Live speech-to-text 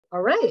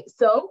All right,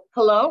 so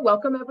hello,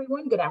 welcome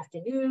everyone. Good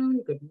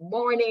afternoon, good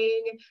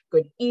morning,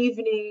 good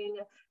evening,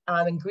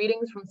 and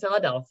greetings from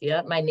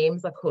Philadelphia. My name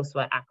is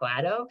Akosua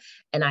Akwaado,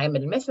 and I am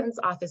an admissions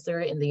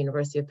officer in the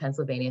University of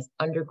Pennsylvania's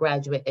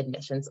undergraduate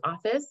admissions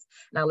office.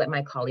 And I'll let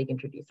my colleague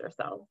introduce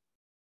herself.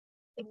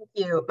 Thank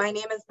you. My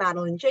name is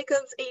Madeline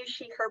Jacobs, a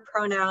she, her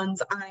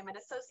pronouns. I'm an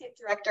associate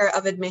director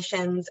of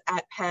admissions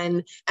at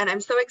Penn, and I'm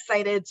so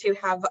excited to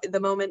have the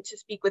moment to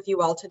speak with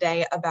you all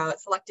today about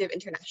selective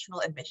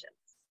international admissions.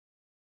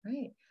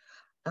 Right.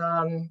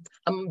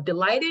 I'm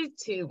delighted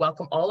to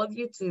welcome all of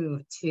you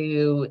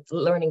to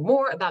learning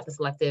more about the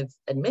selective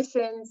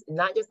admissions,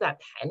 not just at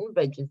Penn,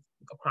 but just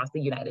across the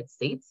United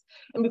States.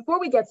 And before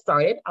we get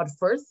started, I'd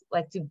first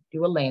like to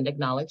do a land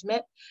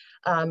acknowledgement.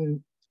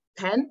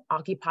 Penn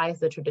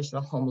occupies the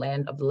traditional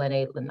homeland of the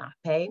Lenni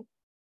Lenape.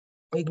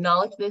 We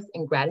acknowledge this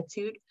in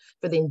gratitude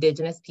for the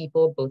Indigenous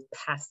people, both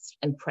past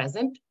and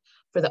present,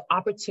 for the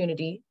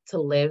opportunity to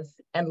live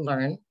and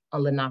learn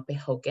on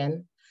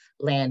Lenapehoking,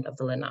 land of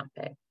the Lenape.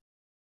 All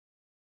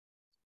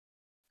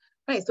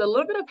right, so a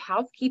little bit of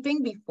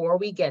housekeeping before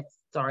we get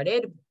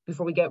started,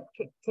 before we get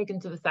taken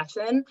to the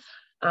session.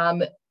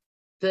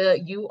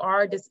 You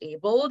are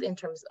disabled in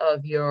terms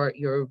of your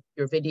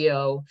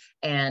video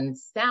and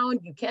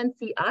sound. You can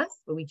see us,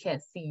 but we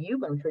can't see you,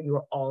 but I'm sure you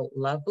are all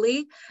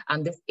lovely.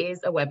 This is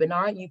a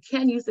webinar. You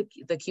can use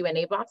the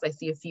Q&A box. I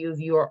see a few of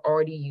you are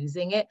already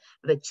using it.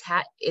 The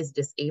chat is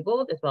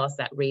disabled, as well as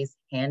that raise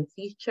hand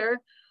feature.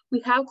 We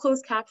have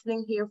closed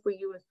captioning here for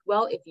you as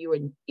well if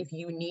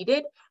you need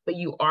it, but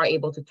you are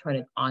able to turn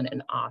it on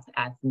and off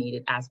as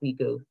needed as we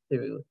go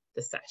through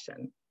the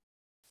session.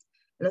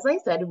 And as I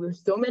said, we have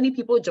so many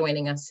people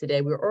joining us today.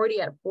 We're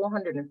already at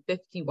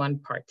 451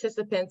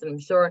 participants, and I'm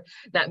sure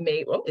that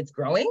it's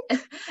growing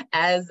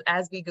as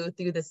we go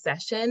through the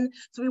session.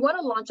 So we want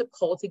to launch a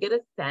poll to get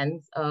a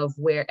sense of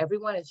where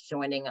everyone is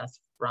joining us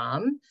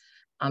from.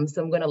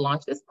 So I'm going to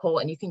launch this poll,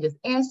 and you can just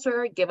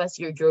answer, give us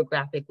your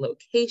geographic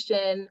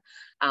location,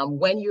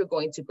 when you're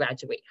going to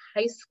graduate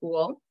high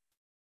school,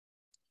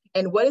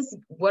 and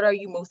what are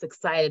you most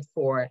excited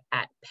for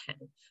at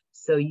Penn?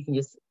 So you can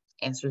just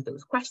answer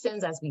those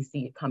questions as we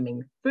see it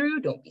coming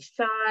through. Don't be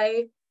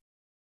shy.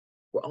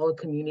 We're all a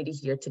community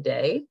here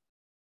today.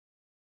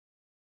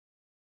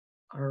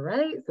 All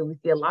right, so we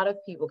see a lot of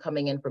people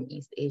coming in from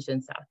East Asia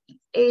and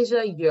Southeast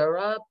Asia,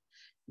 Europe,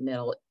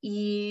 Middle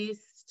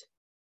East.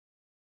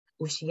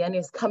 Oceania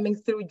is coming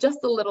through just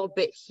a little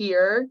bit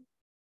here,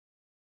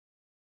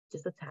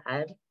 just a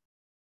tad.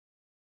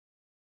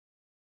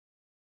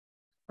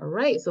 All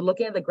right, so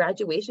looking at the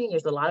graduation,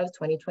 there's a lot of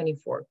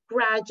 2024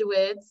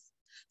 graduates,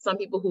 some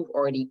people who've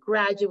already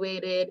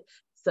graduated,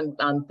 some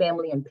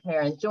family and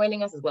parents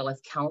joining us, as well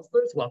as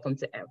counselors. Welcome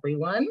to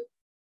everyone.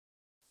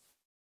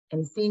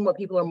 And seeing what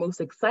people are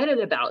most excited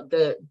about.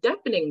 The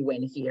deafening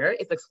win here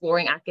is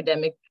exploring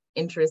academic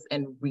interest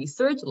and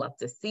research. Love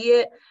to see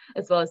it,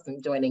 as well as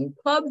some joining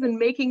clubs and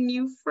making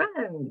new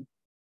friends.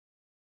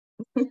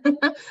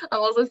 I'm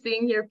also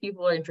seeing here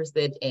people are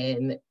interested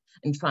in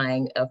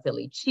trying a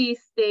Philly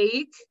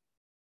cheesesteak.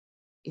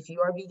 If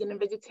you are vegan and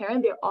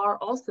vegetarian, there are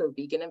also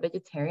vegan and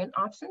vegetarian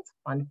options.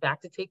 Fun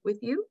fact to take with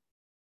you.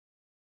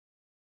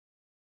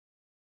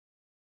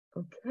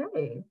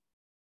 Okay.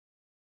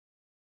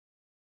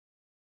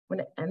 I'm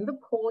going to end the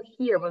poll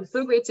here, but it's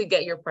so great to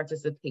get your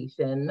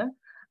participation.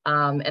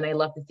 And I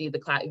love to see the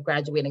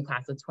graduating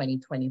class of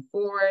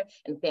 2024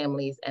 and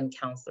families and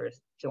counselors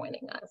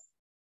joining us.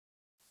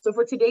 So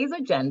for today's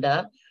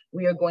agenda,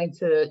 we are going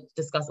to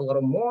discuss a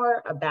little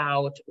more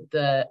about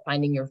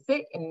finding your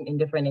fit in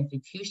different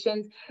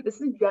institutions. This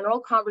is a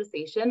general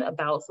conversation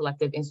about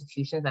selective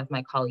institutions, as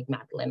my colleague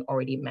Madeline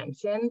already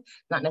mentioned,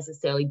 not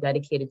necessarily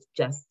dedicated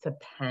just to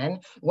Penn.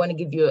 We want to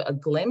give you a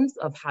glimpse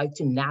of how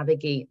to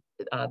navigate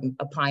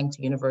applying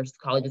to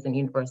colleges and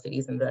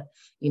universities in the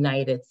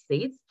United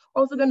States.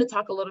 We're also going to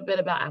talk a little bit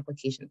about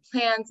application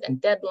plans and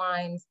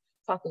deadlines,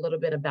 talk a little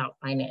bit about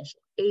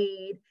financial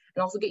aid,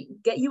 and also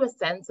get you a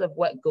sense of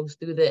what goes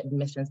through the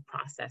admissions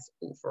process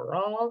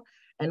overall,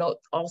 and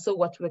also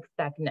what to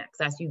expect next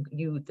as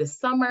you this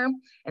summer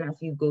and as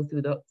you go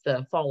through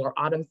the fall or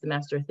autumn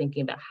semester,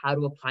 thinking about how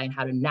to apply and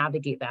how to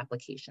navigate the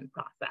application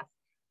process.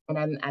 And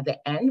then at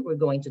the end, we're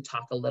going to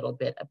talk a little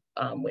bit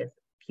with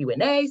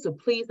Q&A. So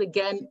please,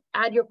 again,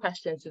 add your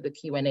questions to the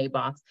Q&A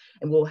box,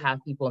 and we'll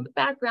have people in the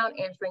background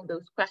answering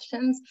those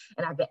questions.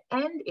 And at the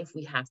end, if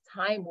we have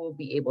time, we'll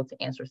be able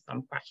to answer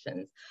some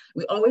questions.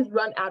 We always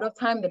run out of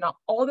time, but not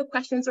all the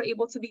questions are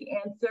able to be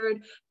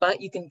answered,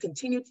 but you can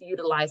continue to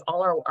utilize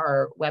all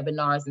our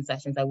webinars and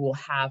sessions that we'll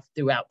have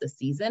throughout the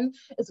season,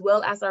 as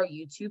well as our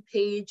YouTube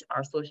page,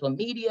 our social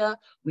media.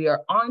 We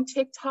are on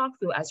TikTok,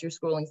 so as you're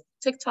scrolling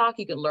TikTok,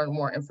 you can learn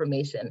more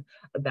information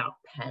about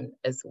Penn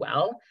as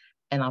well.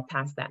 And I'll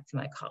pass that to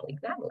my colleague,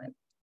 Madeline.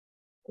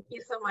 Thank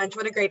you so much.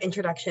 What a great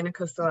introduction,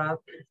 Akosua.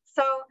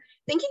 So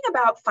thinking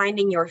about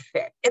finding your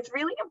fit, it's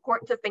really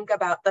important to think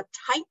about the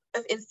type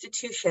of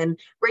institution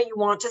where you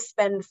want to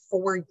spend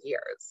 4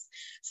 years.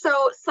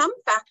 So some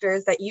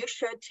factors that you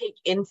should take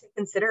into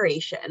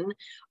consideration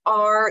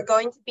are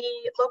going to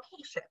be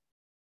location.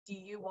 Do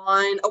you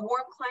want a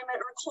warm climate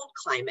or a cold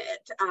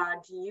climate?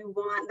 Do you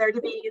want there to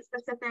be a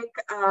specific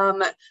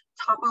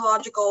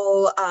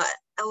topological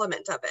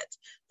element of it?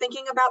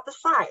 Thinking about the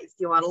size.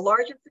 Do you want a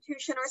large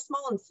institution or a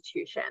small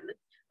institution?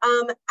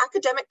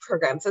 Academic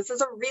programs, this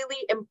is a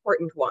really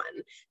important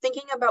one.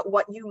 Thinking about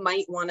what you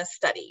might want to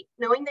study,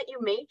 knowing that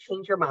you may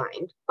change your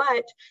mind,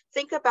 but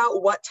think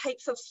about what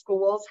types of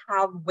schools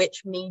have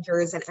which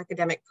majors and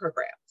academic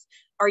programs.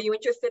 Are you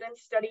interested in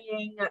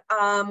studying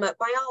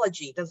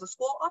biology? Does the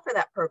school offer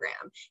that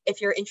program?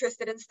 If you're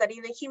interested in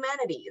studying the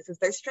humanities, is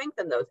there strength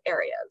in those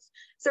areas?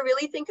 So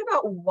really think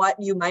about what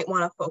you might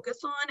want to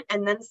focus on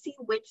and then see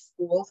which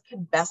schools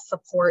can best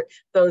support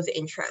those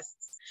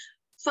interests.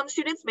 Some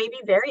students may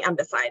be very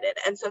undecided,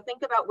 and so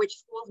think about which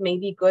schools may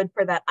be good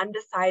for that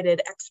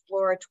undecided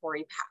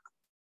exploratory path.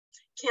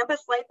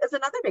 Campus life is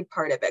another big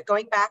part of it.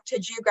 Going back to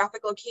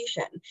geographic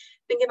location,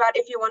 think about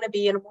if you want to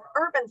be in a more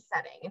urban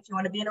setting, if you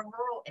want to be in a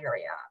rural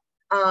area.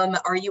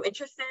 Are you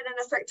interested in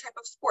a certain type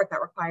of sport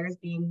that requires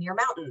being near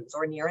mountains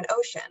or near an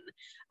ocean?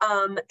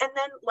 And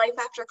then life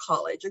after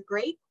college, a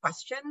great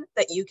question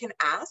that you can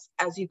ask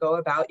as you go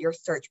about your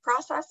search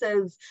process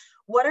is,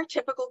 what are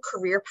typical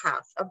career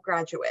paths of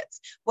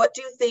graduates? What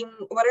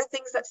are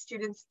things that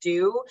students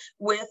do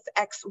with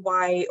X,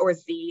 Y, or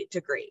Z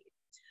degree?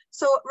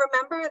 So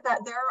remember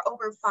that there are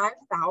over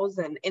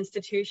 5,000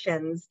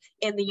 institutions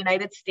in the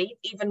United States,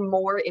 even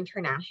more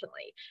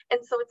internationally.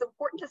 And so it's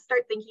important to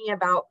start thinking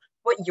about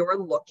what you're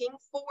looking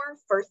for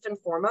first and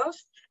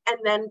foremost, and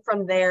then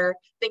from there,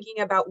 thinking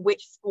about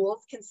which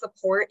schools can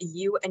support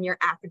you and your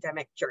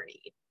academic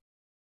journey.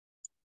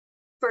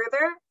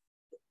 Further,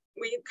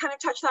 we kind of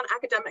touched on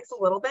academics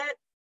a little bit.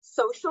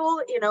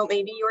 Social,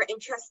 maybe you're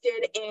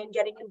interested in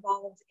getting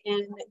involved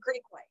in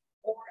Greek life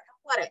or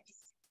athletics.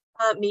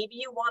 Maybe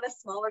you want a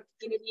smaller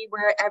community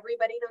where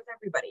everybody knows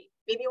everybody.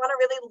 Maybe you want a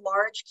really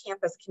large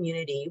campus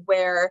community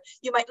where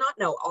you might not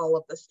know all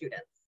of the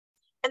students.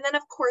 And then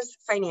of course,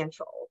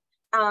 financial.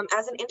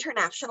 As an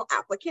international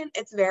applicant,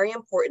 it's very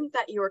important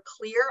that you're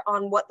clear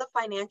on what the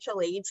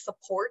financial aid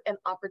support and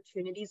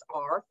opportunities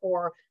are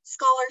for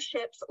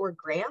scholarships or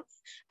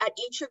grants at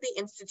each of the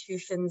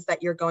institutions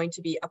that you're going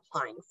to be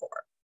applying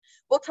for.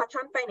 We'll touch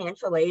on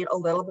financial aid a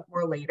little bit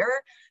more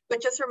later,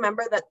 but just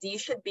remember that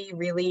these should be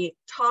really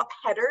top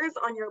headers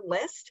on your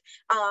list,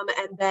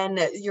 and then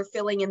you're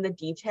filling in the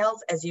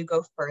details as you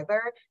go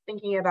further,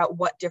 thinking about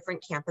what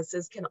different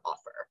campuses can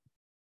offer.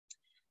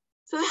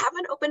 So have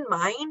an open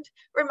mind.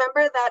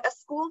 Remember that a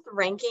school's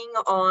ranking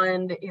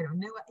on new US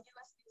News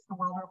and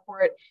World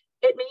Report,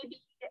 it may be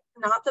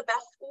not the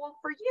best school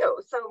for you.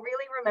 So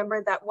really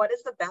remember that what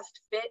is the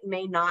best fit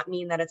may not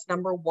mean that it's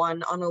number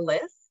one on a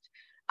list.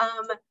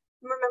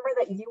 Remember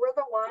that you are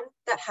the one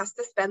that has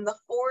to spend the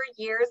 4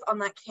 years on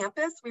that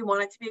campus. We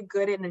want it to be a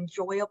good and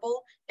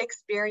enjoyable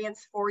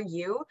experience for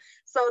you.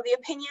 So the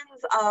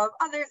opinions of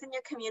others in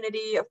your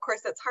community, of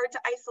course, it's hard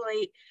to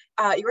isolate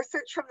your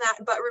search from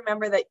that, but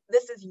remember that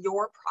this is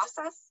your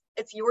process.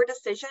 It's your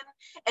decision,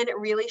 and it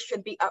really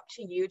should be up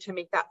to you to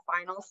make that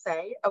final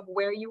say of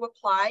where you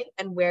apply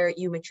and where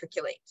you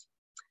matriculate.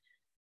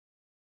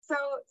 So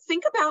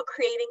think about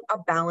creating a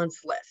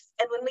balanced list.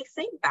 And when we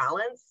say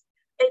balance,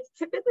 it's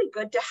typically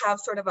good to have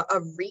sort of a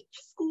reach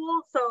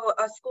school. So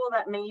a school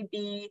that may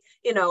be,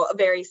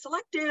 very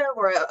selective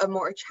or a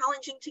more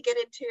challenging to get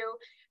into,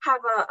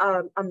 have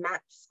a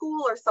match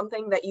school or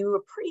something that you are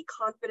pretty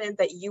confident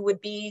that you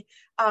would be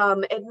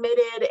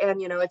admitted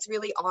and, it's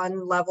really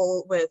on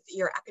level with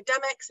your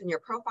academics and your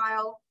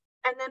profile.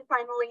 And then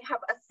finally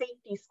have a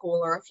safety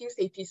school or a few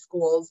safety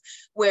schools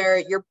where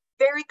you're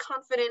very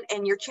confident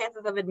in your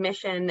chances of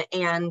admission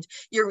and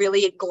you're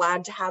really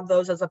glad to have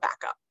those as a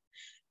backup.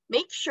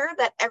 Make sure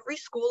that every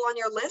school on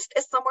your list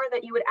is somewhere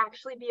that you would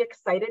actually be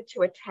excited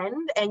to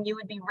attend and you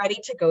would be ready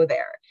to go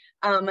there.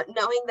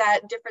 Knowing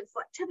that different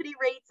selectivity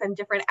rates and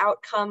different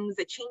outcomes,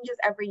 it changes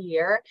every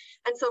year.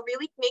 And so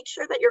really make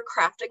sure that you're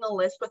crafting a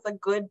list with a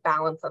good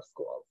balance of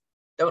schools.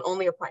 Don't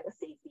only apply to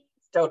safety,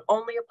 don't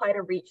only apply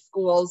to reach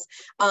schools,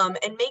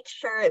 and make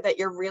sure that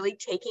you're really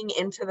taking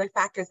into the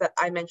factors that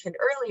I mentioned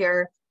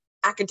earlier,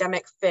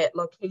 academic fit,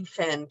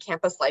 location,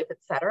 campus life,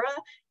 etc.,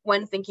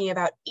 when thinking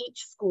about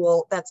each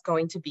school that's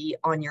going to be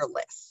on your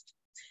list.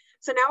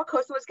 So now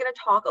Akoso is going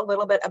to talk a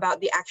little bit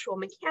about the actual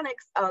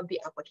mechanics of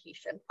the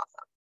application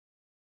process.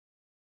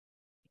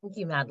 Thank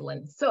you,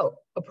 Madeline. So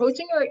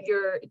approaching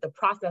the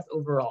process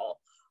overall,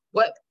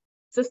 what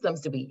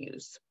systems do we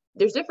use?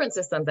 There's different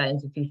systems that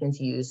institutions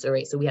use,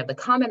 right? So we have the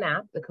Common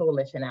App, the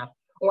Coalition App,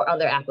 or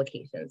other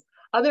applications.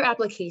 Other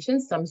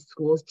applications, some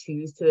schools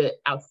choose to,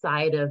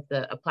 outside of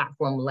a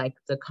platform like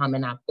the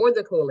Common App or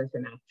the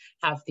Coalition App,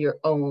 have their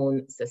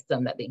own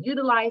system that they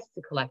utilize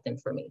to collect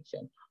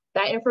information.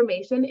 That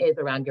information is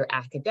around your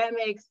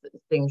academics,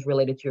 things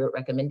related to your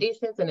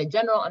recommendations, and a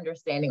general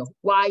understanding of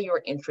why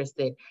you're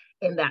interested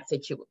in that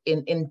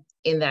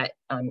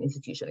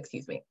institution,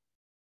 excuse me.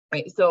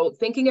 Right, so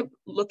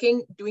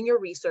doing your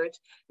research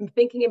and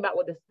thinking about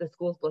what the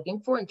school is looking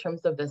for in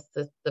terms of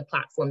the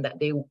platform that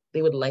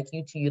they would like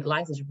you to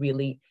utilize is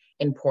really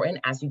important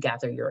as you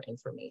gather your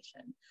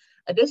information.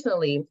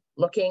 Additionally,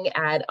 looking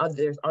at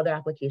there's other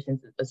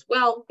applications as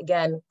well.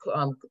 Again,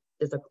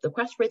 there's the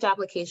Questbridge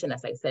application.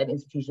 As I said,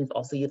 institutions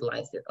also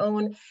utilize their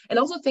own. And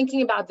also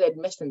thinking about the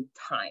admission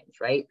times,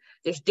 right?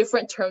 There's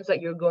different terms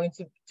that you're going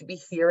to be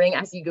hearing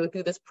as you go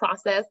through this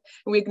process.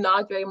 And we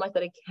acknowledge very much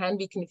that it can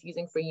be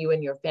confusing for you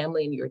and your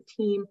family and your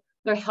team.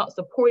 They're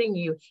supporting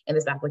you in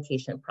this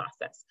application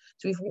process.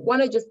 So we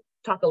want to just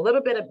talk a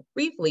little bit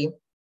briefly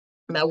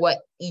about what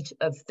each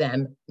of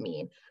them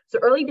mean. So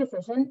early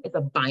decision is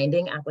a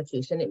binding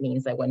application. It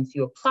means that once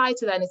you apply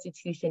to that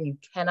institution, you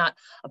cannot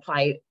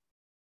apply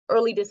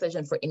early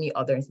decision for any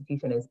other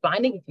institution. It's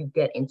binding. If you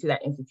get into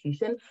that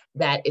institution,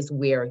 that is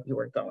where you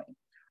are going.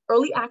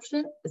 Early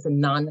action is a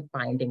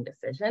non-binding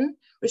decision.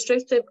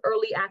 Restrictive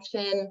early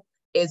action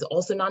is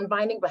also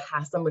non-binding, but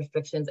has some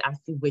restrictions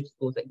as to which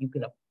schools that you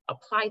can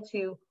apply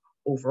to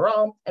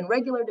overall. And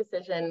regular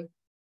decision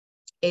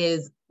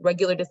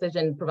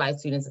provides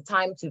students the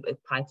time to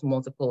apply to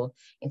multiple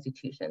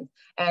institutions.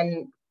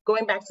 And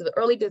going back to the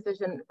early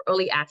decision,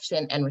 early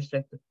action, and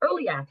restrictive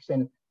early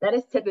action, that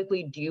is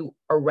typically due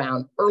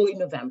around early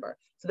November.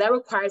 So that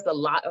requires a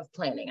lot of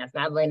planning, as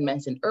Madeleine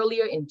mentioned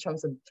earlier, in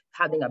terms of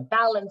having a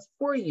balance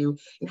for you.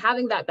 And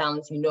having that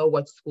balance, you know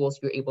what schools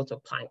you're able to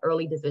apply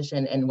early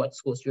decision and what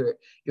schools you're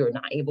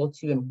not able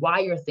to, and why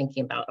you're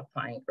thinking about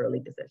applying early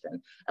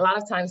decision. A lot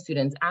of times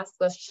students ask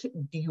us,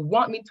 do you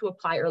want me to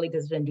apply early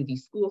decision? Do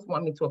these schools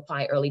want me to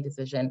apply early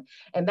decision?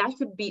 And that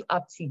should be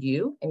up to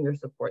you and your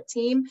support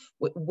team.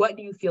 What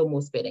do you feel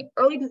most fitting?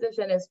 Early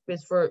decision is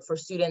for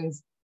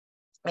students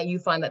and you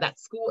find that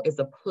school is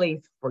a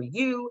place for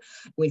you.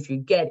 If you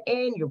get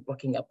in, you're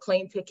booking a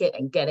plane ticket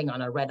and getting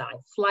on a red-eye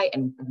flight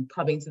and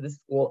coming to the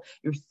school.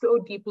 You're so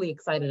deeply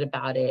excited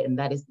about it, and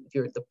that is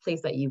the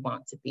place that you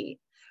want to be,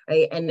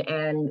 right?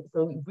 And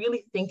so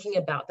really thinking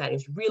about that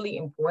is really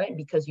important,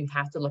 because you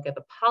have to look at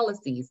the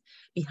policies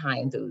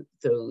behind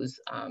those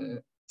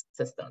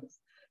systems.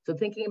 So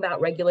thinking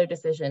about regular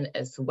decision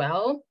as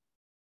well.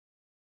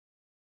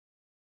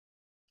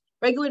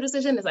 Regular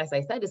decision, as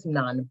I said, is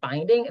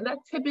non-binding, and that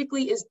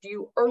typically is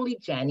due early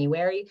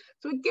January.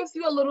 So it gives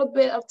you a little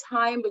bit of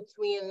time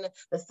between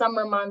the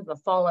summer months, the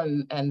fall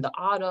and the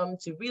autumn,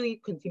 to really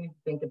continue to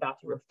think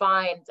about, to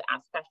refine, to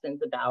ask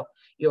questions about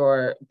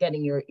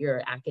getting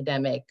your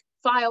academic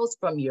files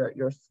from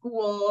your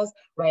schools,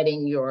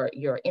 writing your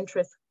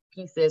interest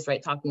pieces,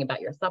 right, talking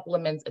about your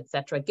supplements,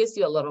 etc. It gives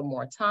you a little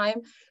more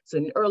time. So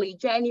in early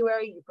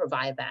January, you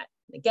provide that.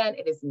 Again,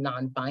 it is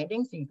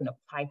non-binding, so you can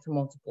apply to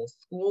multiple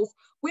schools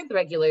with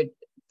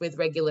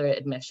regular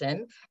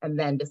admission, and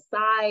then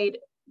decide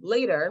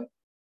later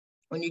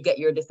when you get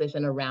your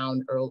decision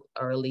around around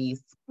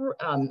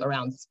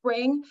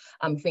spring,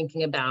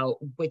 thinking about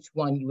which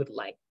one you would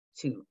like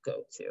to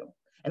go to.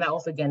 And that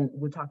also, again,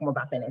 we'll talk more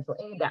about financial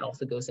aid. That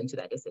also goes into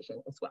that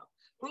decision as well.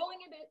 Rolling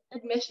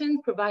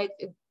admission provides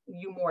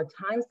you more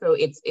time, so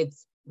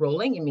it's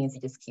rolling. It means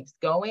it just keeps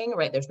going,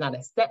 right? There's not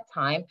a set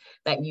time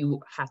that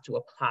you have to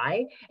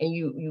apply, and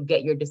you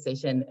get your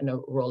decision on a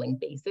rolling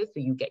basis. So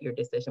you get your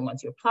decision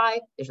once you apply.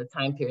 There's a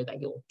time period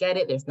that you'll get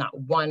it. There's not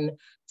one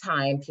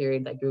time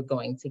period that you're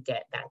going to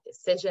get that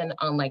decision,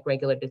 unlike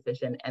regular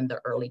decision and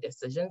the early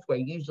decisions, where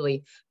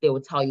usually they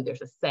will tell you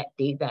there's a set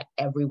date that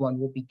everyone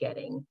will be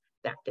getting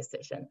that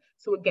decision.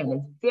 So again,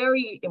 it's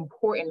very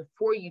important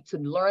for you to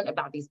learn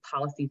about these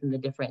policies in the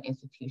different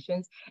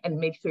institutions and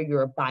make sure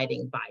you're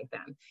abiding by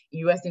them.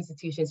 U.S.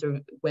 institutions,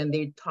 when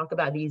they talk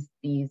about these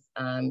the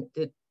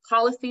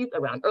policies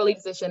around early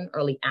decision,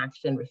 early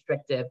action,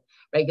 restrictive,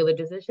 regular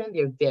decision,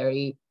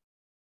 they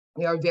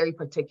are very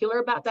particular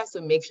about that.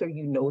 So make sure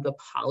you know the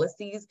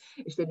policies.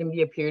 It shouldn't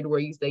be a period where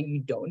you say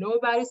you don't know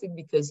about it,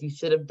 because you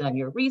should have done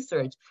your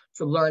research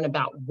to learn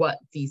about what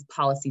these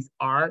policies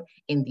are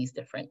in these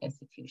different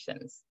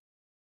institutions.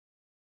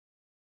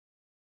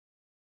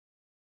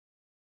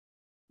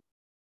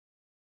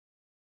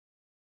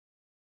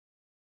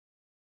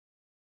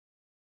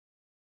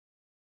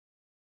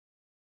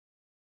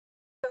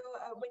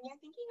 When you're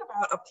thinking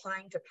about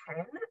applying to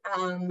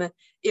Penn,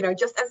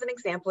 just as an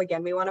example,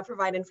 again, we want to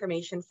provide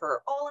information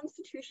for all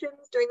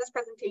institutions during this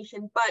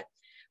presentation, but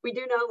we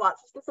do know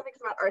lots of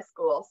specifics about our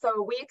school.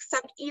 So we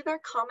accept either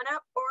Common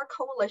App or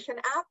Coalition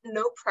App,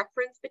 no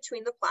preference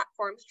between the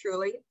platforms,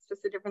 truly, it's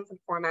just a difference in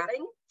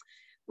formatting.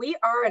 We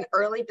are an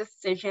early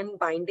decision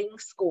binding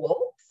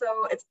school,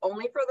 so it's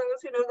only for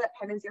those who know that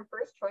Penn is your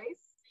first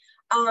choice.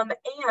 And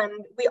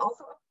we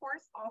also, of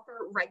course,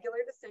 offer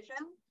regular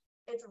decision.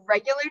 It's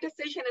regular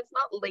decision, it's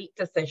not late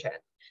decision.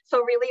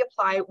 So really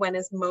apply when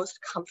is most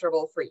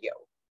comfortable for you.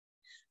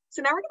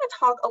 So now we're going to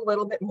talk a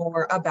little bit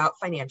more about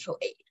financial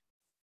aid.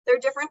 There are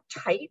different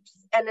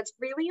types, and it's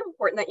really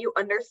important that you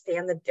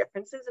understand the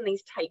differences in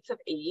these types of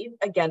aid,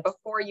 again,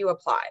 before you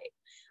apply.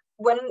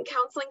 When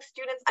counseling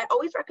students, I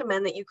always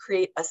recommend that you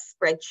create a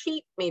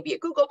spreadsheet, maybe a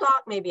Google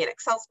Doc, maybe an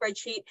Excel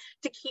spreadsheet,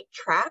 to keep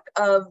track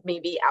of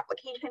maybe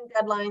application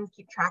deadlines,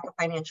 keep track of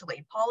financial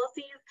aid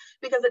policies,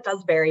 because it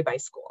does vary by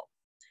school.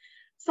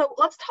 So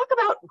let's talk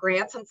about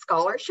grants and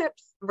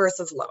scholarships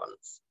versus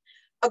loans.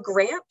 A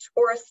grant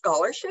or a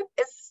scholarship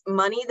is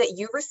money that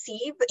you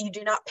receive that you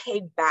do not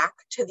pay back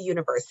to the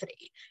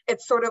university.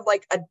 It's sort of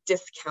like a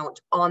discount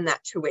on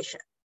that tuition.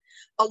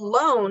 A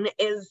loan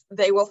is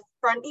they will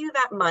front you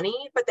that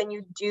money, but then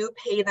you do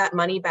pay that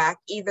money back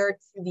either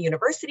to the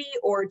university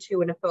or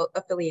to an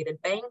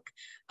affiliated bank,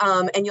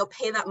 and you'll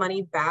pay that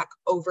money back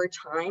over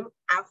time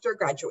after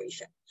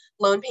graduation.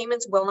 Loan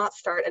payments will not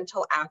start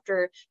until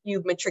after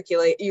you've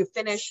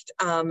finished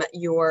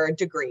your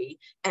degree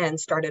and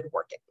started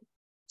working.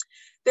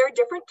 There are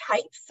different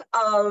types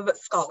of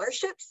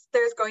scholarships.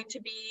 There's going to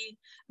be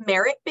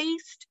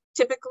merit-based,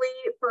 typically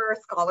for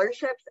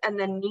scholarships, and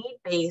then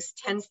need-based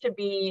tends to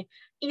be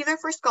either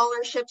for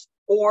scholarships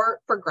or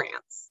for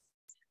grants.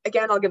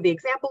 Again, I'll give the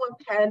example of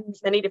Penn.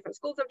 Many different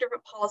schools have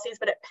different policies,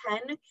 but at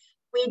Penn,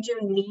 we do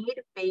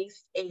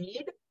need-based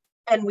aid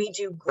and we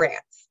do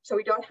grants. So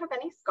we don't have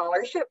any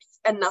scholarships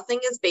and nothing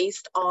is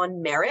based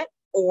on merit,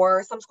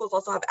 or some schools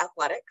also have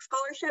athletic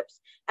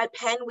scholarships. At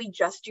Penn, we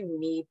just do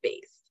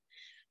need-based.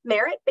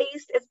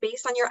 Merit-based is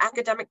based on your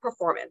academic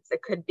performance.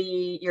 It could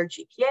be your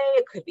GPA,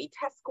 it could be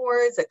test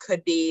scores, it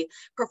could be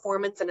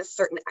performance in a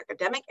certain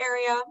academic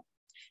area.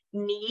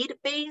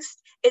 Need-based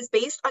is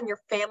based on your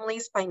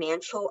family's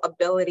financial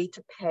ability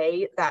to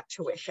pay that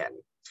tuition.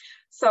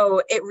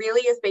 So it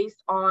really is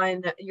based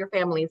on your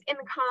family's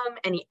income,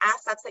 any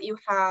assets that you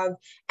have,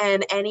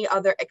 and any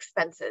other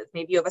expenses.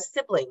 Maybe you have a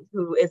sibling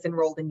who is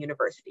enrolled in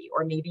university,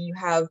 or maybe you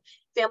have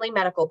family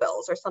medical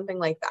bills or something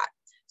like that.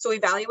 So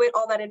evaluate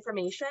all that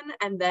information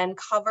and then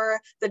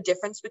cover the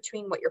difference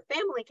between what your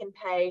family can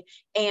pay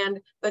and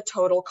the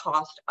total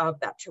cost of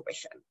that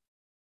tuition.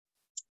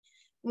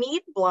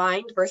 Need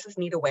blind versus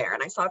need aware.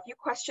 And I saw a few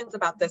questions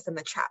about this in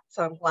the chat,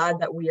 so I'm glad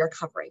that we are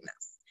covering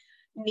this.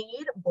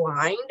 Need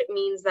blind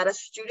means that a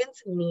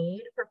student's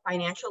need for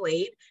financial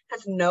aid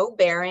has no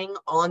bearing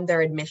on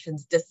their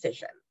admissions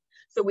decision.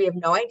 So we have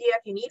no idea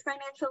if you need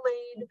financial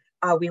aid.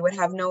 We would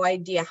have no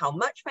idea how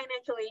much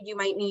financial aid you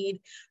might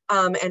need.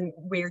 And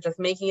we're just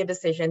making a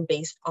decision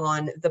based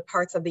on the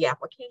parts of the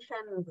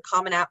application, the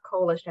Common App,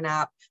 Coalition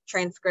App,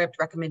 transcript,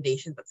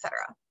 recommendations, etc.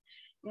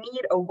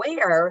 Need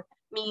aware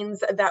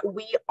means that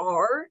we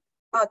are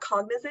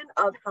cognizant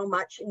of how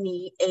much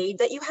need aid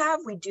that you have.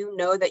 We do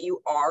know that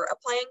you are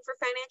applying for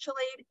financial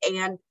aid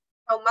and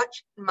how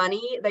much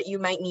money that you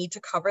might need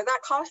to cover that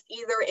cost,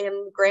 either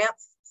in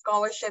grants,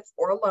 scholarships,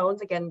 or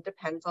loans. Again,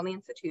 depends on the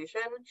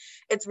institution.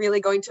 It's really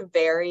going to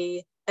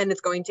vary and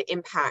it's going to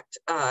impact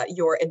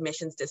your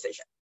admissions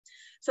decision.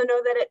 So know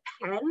that at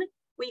Penn,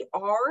 we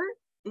are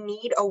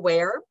need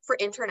aware for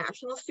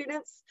international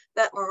students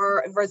that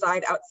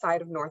reside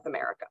outside of North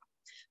America.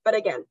 But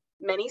again,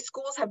 many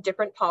schools have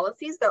different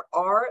policies. There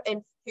are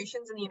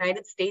institutions in the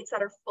United States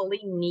that are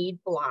fully need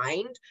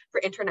blind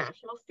for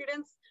international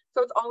students.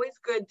 So it's always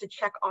good to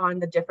check on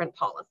the different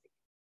policies.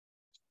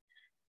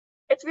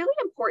 It's really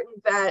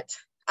important that,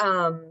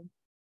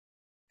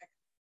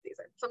 these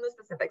are some of the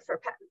specifics for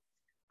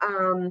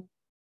Penn.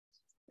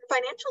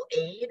 Financial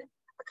aid,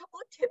 a couple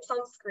of tips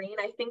on screen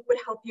I think would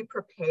help you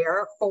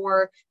prepare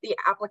for the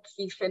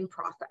application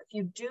process.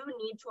 You do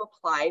need to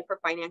apply for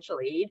financial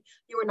aid.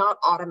 You are not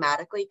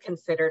automatically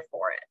considered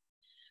for it.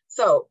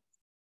 So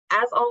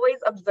as always,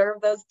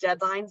 observe those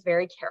deadlines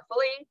very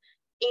carefully.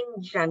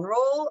 In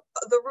general,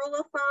 the rule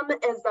of thumb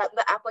is that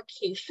the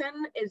application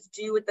is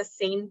due at the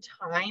same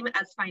time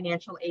as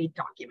financial aid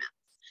documents.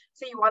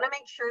 So you want to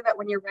make sure that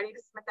when you're ready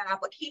to submit that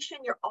application,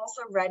 you're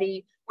also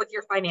ready with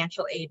your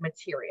financial aid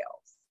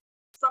materials.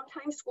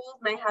 Sometimes schools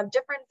may have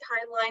different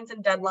timelines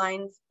and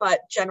deadlines, but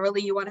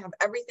generally you want to have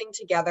everything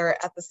together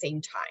at the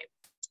same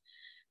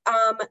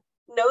time.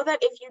 Know that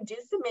if you do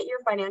submit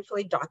your financial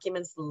aid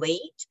documents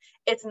late,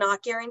 it's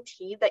not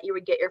guaranteed that you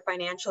would get your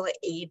financial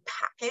aid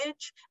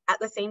package at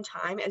the same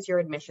time as your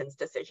admissions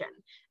decision.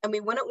 And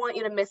we wouldn't want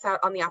you to miss out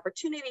on the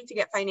opportunity to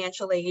get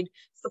financial aid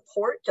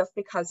support just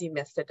because you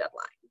missed a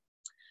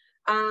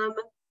deadline.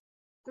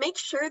 Make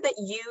sure that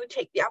you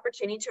take the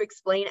opportunity to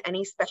explain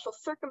any special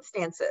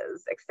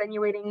circumstances,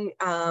 extenuating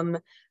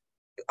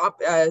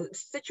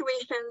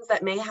situations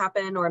that may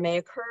happen or may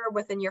occur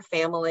within your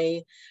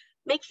family.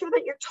 Make sure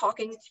that you're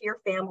talking to your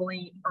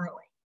family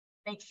early.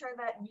 Make sure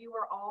that you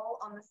are all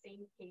on the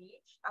same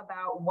page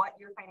about what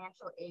your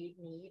financial aid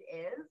need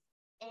is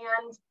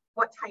and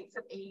what types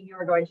of aid you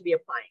are going to be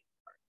applying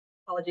for.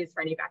 Apologies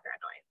for any background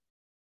noise.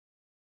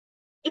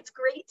 It's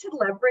great to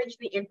leverage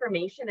the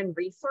information and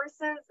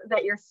resources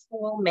that your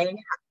school may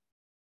have.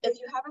 If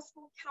you have a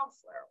school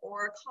counselor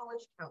or a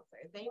college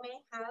counselor, they may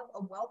have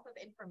a wealth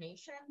of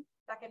information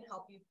that can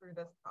help you through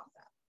this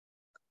process.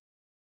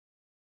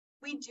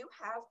 We do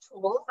have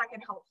tools that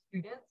can help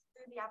students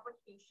through the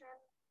application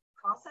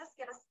process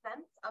get a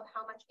sense of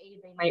how much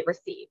aid they might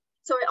receive.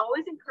 So I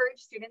always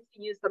encourage students to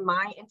use the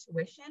My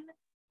Intuition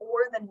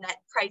or the net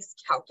price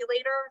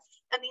calculator.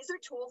 And these are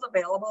tools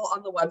available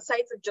on the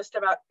websites of just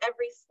about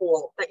every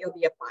school that you'll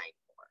be applying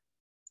for.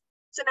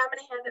 So now I'm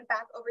going to hand it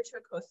back over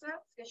to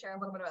Akosa to share a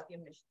little bit about the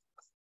admissions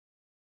process.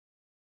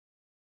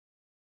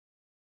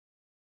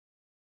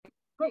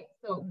 Right,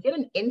 so get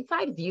an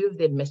inside view of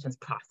the admissions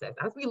process.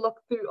 As we look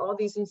through all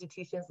these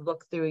institutions,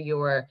 look through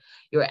your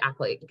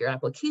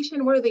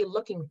application, what are they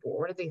looking for?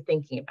 What are they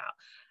thinking about?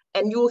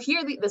 And you'll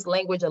hear this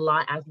language a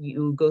lot as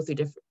you go through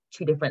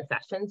two different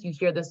sessions. You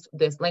hear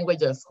this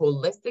language of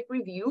holistic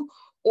review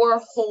or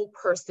whole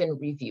person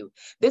review.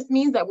 This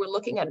means that we're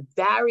looking at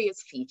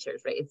various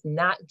features, right? It's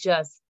not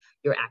just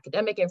your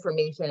academic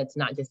information, it's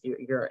not just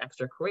your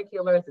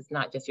extracurriculars, it's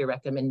not just your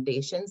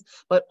recommendations,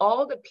 but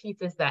all the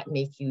pieces that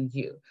make you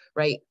you,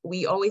 right?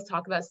 We always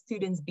talk about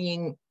students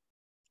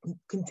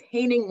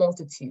containing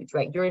multitudes,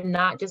 right? You're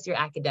not just your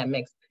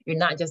academics, you're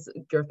not just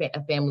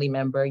a family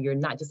member, you're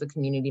not just a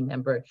community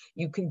member.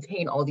 You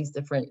contain all these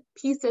different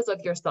pieces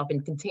of yourself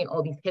and contain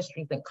all these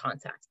histories and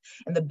contexts.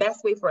 And the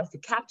best way for us to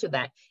capture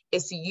that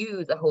is to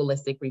use a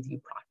holistic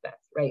review process,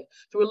 right?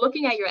 So we're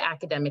looking at your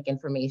academic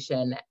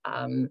information,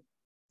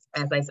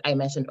 as I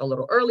mentioned a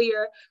little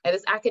earlier, and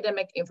this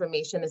academic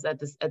information is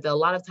at a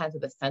lot of times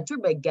at the center,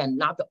 but again,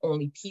 not the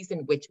only piece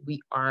in which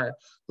we are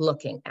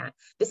looking at.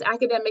 This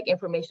academic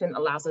information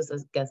allows us to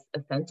get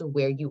a sense of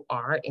where you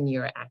are in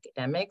your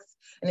academics.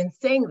 And in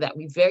saying that,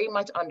 we very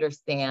much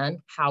understand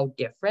how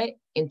different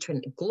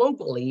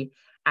globally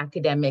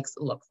academics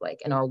looks like.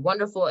 And our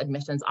wonderful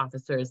admissions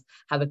officers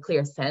have a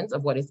clear sense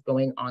of what is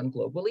going on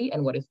globally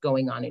and what is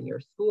going on in your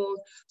schools.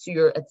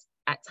 So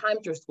at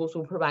times, your schools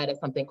will provide us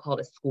something called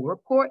a school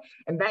report,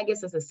 and that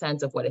gives us a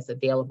sense of what is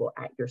available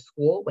at your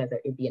school,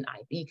 whether it be an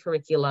IB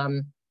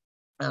curriculum,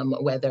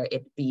 whether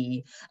it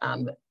be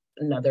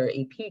another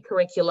AP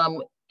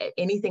curriculum,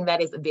 anything that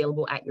is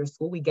available at your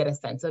school, we get a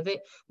sense of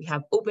it. We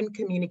have open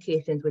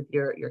communications with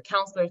your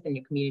counselors and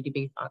your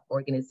community-based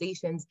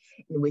organizations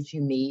in which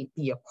you may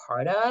be a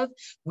part of.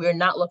 We're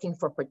not looking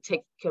for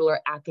particular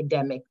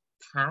academic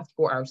path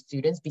for our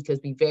students because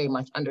we very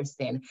much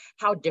understand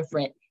how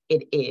different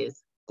it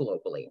is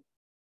globally.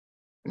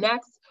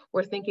 Next,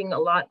 we're thinking a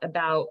lot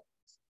about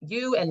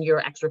you and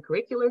your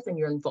extracurriculars and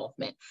your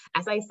involvement.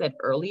 As I said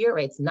earlier,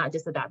 right, it's not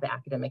just about the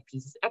academic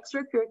pieces.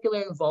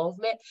 Extracurricular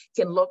involvement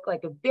can look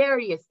like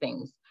various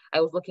things. I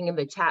was looking in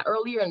the chat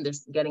earlier and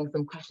just getting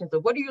some questions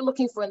of what are you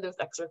looking for in those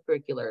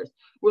extracurriculars?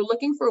 We're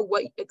looking for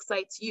what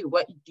excites you.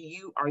 What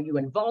are you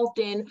involved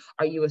in?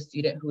 Are you a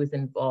student who is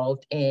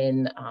involved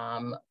in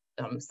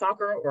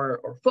soccer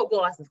or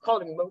football, as it's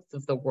called in most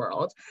of the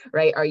world,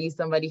 right? Are you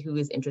somebody who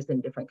is interested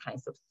in different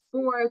kinds of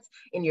sports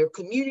in your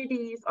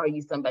communities? Are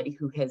you somebody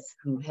who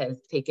has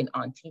taken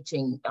on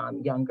teaching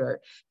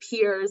younger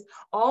peers?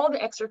 All the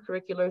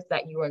extracurriculars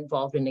that you are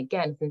involved in,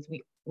 again, since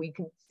we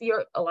can see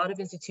a lot of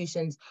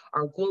institutions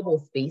are global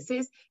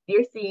spaces,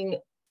 they're seeing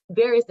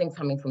various things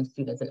coming from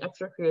students, and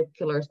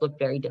extracurriculars look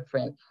very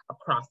different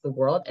across the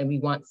world, and we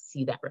want to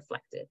see that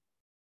reflected.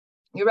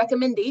 Your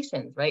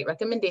recommendations, right?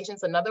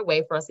 Recommendations, another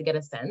way for us to get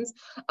a sense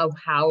of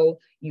how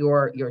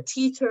your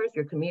teachers,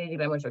 your community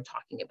members are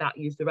talking about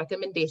you. So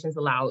recommendations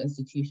allow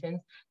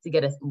institutions to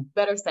get a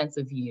better sense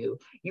of you.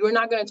 You are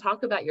not going to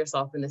talk about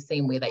yourself in the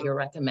same way that your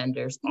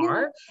recommenders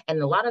are. And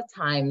a lot of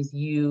times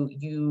you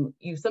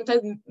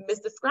sometimes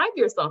misdescribe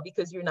yourself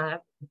because you're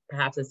not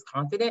perhaps as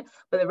confident,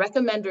 but the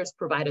recommenders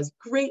provide us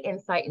great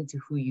insight into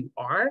who you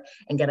are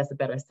and get us a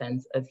better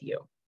sense of you.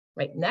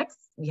 Right, next,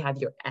 we have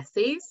your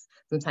essays,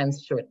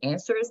 sometimes short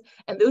answers.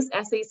 And those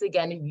essays,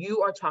 again,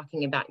 you are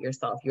talking about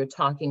yourself. You're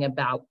talking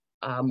about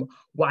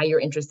why you're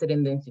interested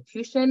in the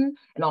institution,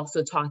 and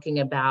also talking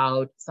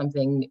about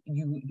something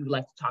you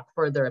like to talk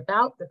further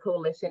about. The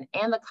Coalition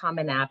and the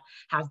Common App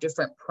have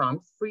different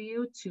prompts for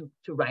you to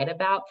write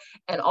about.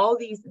 And all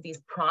these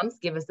prompts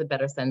give us a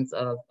better sense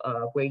of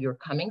where you're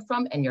coming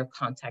from and your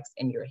context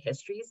and your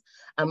histories.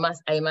 I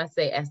must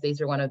say essays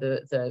are one of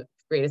the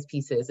greatest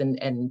pieces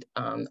and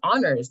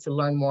honors to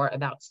learn more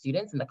about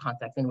students and the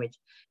context in which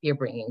you're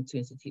bringing to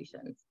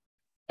institutions.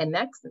 And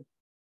next,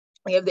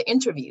 we have the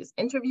interviews.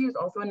 Interviews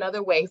also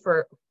another way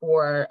for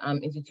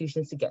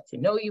institutions to get to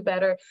know you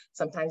better.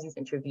 Sometimes these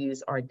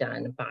interviews are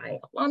done by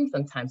alums,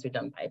 sometimes they're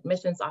done by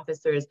admissions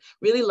officers.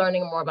 Really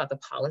learning more about the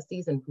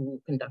policies and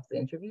who conducts the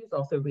interviews is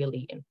also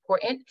really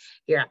important.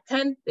 Here at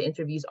Penn, the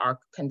interviews are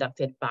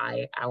conducted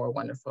by our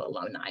wonderful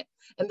alumni.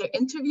 And the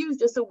interviews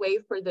just a way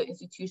for the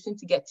institution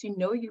to get to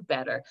know you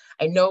better.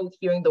 I know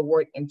hearing the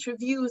word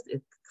interviews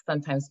is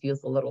sometimes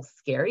feels a little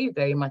scary,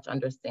 very much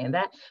understand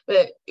that.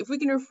 But if we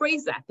can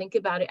rephrase that, think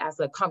about it as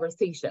a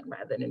conversation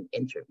rather than an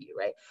interview,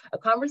 right? A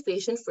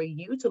conversation for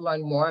you to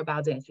learn more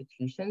about the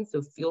institution.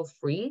 So feel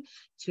free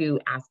to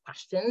ask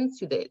questions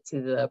to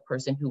the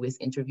person who is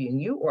interviewing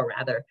you, or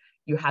rather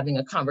you're having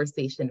a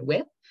conversation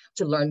with,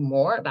 to learn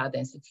more about the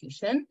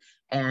institution.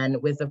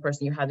 And with the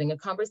person you're having a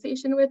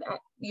conversation with,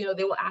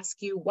 they will ask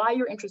you why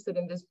you're interested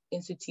in this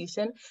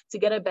institution, to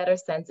get a better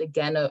sense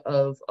again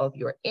of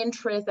your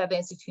interest at the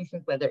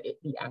institution, whether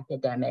it be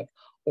academic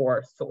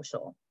or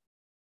social.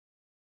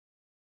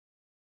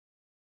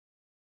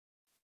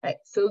 Right,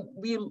 so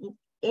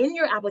in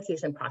your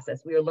application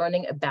process, we are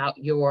learning about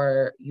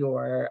your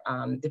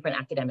different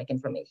academic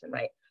information,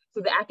 right? So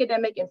the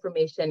academic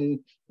information,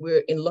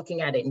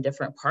 looking at it in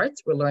different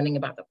parts. We're learning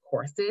about the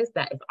courses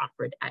that is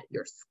offered at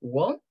your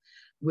school.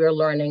 We're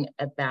learning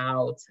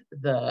about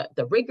the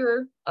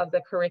rigor of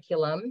the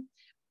curriculum.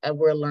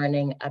 We're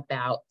learning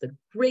about the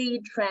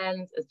grade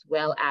trends as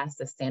well as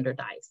the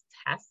standardized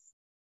tests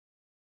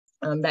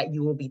that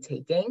you will be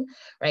taking,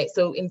 right?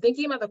 So in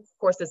thinking about the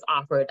courses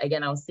offered,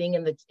 again, I was seeing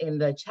in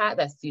the chat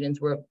that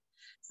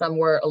some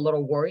were a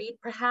little worried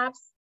perhaps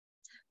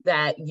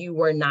that you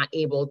were not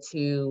able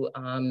to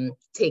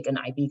take an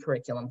IB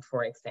curriculum,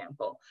 for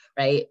example,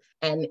 right?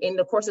 And in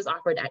the courses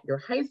offered at your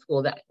high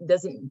school, that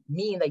doesn't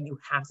mean that you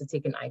have to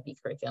take an IB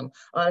curriculum.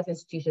 A lot of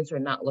institutions are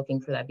not looking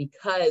for that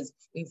because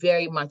we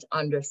very much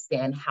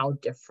understand how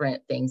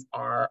different things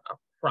are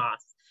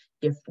across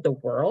the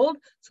world.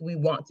 So we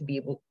want to be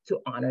able to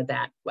honor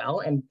that well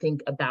and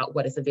think about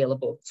what is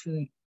available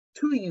to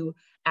you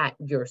at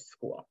your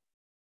school.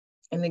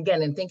 And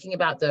again, in thinking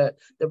about the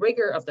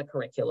rigor of the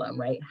curriculum,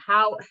 right?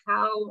 How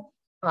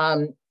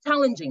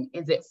challenging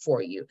is it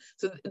for you?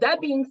 So that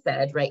being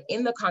said, right,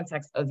 in the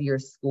context of your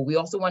school, we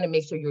also want to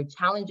make sure you're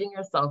challenging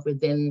yourself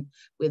within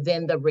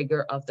the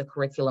rigor of the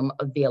curriculum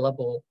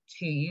available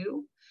to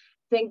you.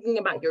 Thinking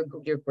about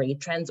your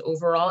grade trends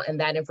overall, and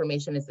that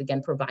information is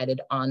again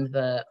provided on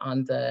the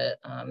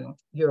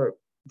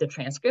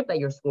transcript that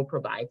your school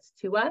provides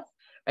to us.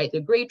 Right,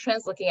 the grade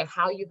trends, looking at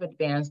how you've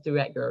advanced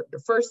throughout your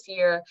first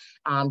year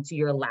to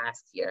your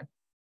last year.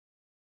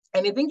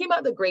 And in thinking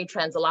about the grade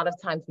trends, a lot of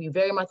times we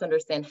very much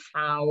understand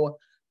how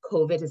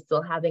COVID is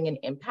still having an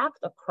impact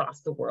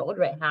across the world,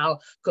 right? How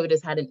COVID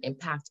has had an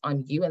impact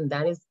on you, and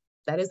that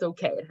is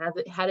okay.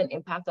 It had an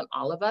impact on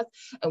all of us,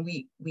 and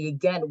we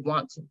again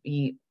want to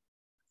be.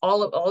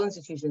 All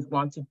institutions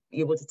want to be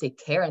able to take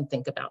care and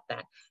think about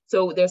that.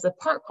 So there's a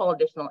part called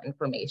additional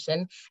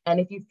information. And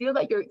if you feel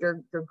that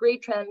your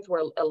grade trends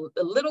were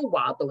a little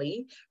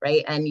wobbly,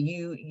 right, and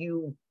you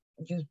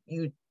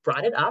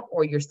brought it up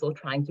or you're still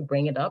trying to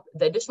bring it up,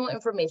 the additional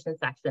information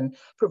section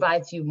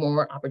provides you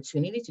more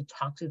opportunity to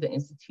talk to the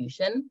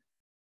institution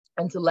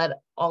and to let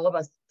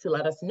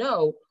us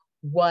know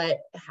what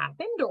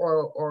happened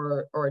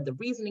or the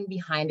reasoning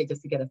behind it,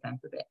 just to get a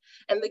sense of it.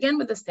 And again,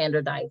 with the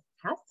standardized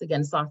tests,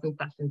 again, saw some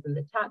questions in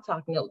the chat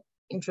talking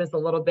interest a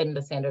little bit in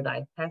the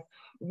standardized test.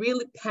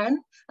 Really,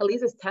 Penn, at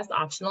least is test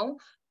optional,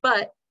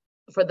 but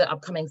for the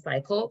upcoming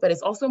cycle, but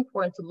it's also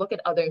important to look at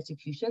other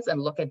institutions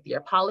and look at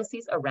their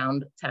policies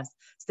around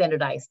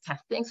standardized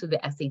testing, so the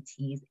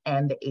SATs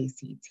and the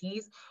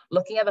ACTs,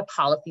 looking at the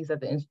policies that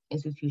the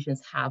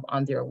institutions have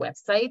on their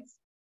websites,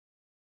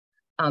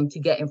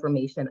 to get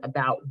information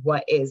about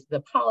what is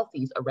the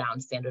policies around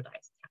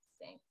standardized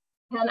testing.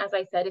 And as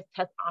I said, it's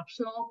test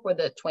optional for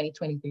the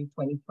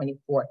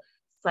 2023-2024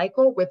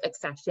 cycle, with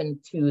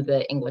exception to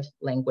the English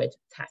language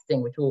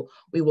testing, which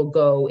we will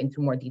go into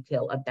more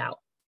detail about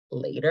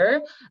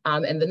later.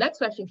 And the next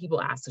question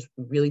people ask is,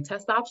 really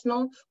test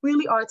optional?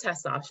 Really are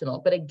test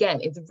optional. But again,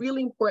 it's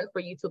really important for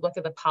you to look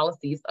at the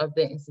policies of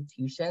the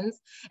institutions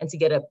and to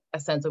get a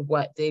sense of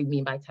what they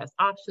mean by test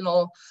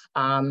optional.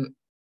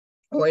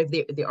 Or if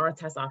they are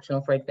test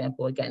optional, for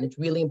example, again, it's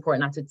really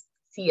important not to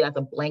see it as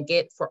a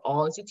blanket for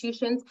all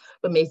institutions,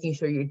 but making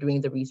sure you're doing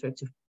the research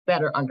to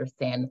better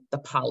understand the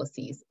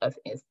policies of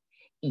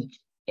each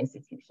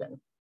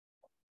institution.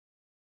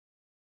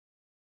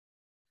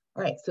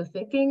 All right, so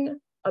thinking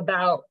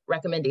about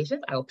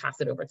recommendations, I will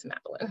pass it over to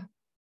Madeline.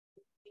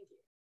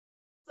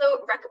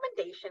 So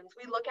recommendations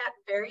we look at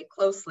very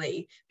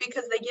closely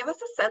because they give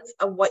us a sense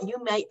of what you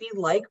might be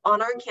like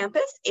on our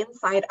campus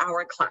inside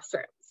our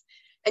classrooms.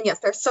 And yes,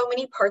 there's so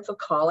many parts of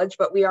college,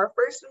 but we are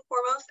first and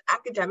foremost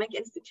academic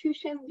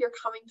institutions. You're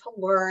coming to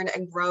learn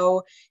and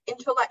grow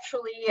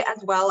intellectually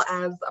as well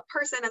as a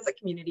person, as a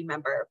community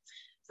member.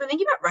 So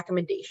thinking about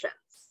recommendations,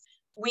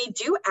 we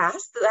do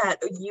ask that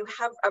you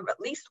have at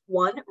least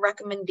one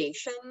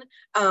recommendation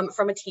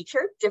from a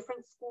teacher.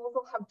 Different schools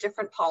will have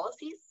different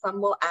policies.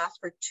 Some will ask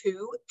for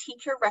 2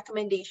 teacher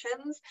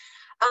recommendations,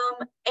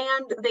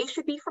 and they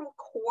should be from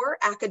core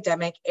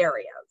academic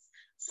areas.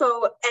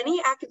 So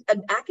an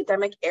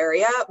academic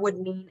area would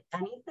mean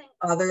anything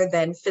other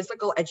than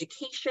physical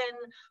education,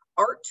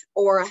 art,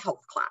 or a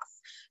health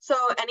class. So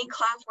any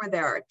class where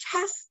there are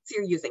tests,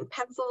 you're using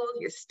pencils,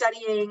 you're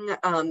studying,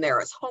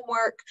 there is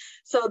homework.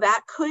 So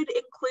that could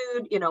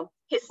include,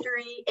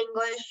 history,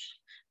 English,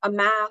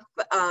 math,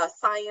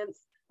 science.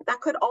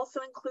 That could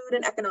also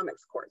include an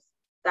economics course.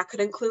 That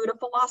could include a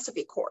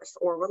philosophy course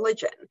or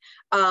religion.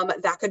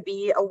 That could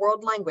be a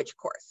world language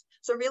course.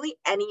 So really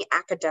any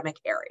academic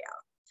area.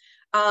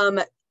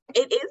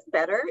 It is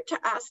better to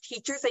ask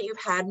teachers that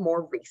you've had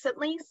more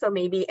recently, so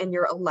maybe in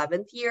your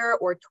 11th year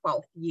or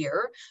 12th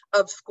year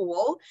of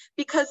school,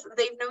 because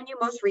they've known you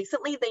most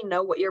recently. They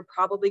know what you're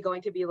probably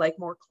going to be like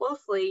more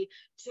closely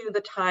to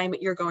the time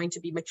you're going to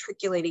be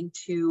matriculating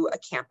to a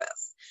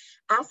campus.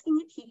 Asking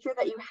a teacher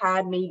that you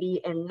had maybe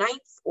in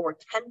 9th or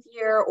 10th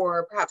year,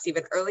 or perhaps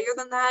even earlier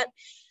than that,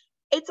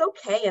 it's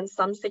okay in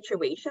some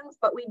situations,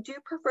 but we do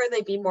prefer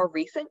they be more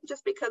recent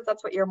just because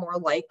that's what you're more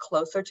like,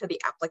 closer to the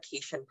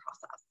application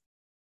process.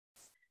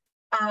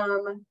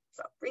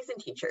 So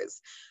recent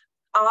teachers.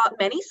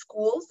 Many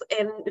schools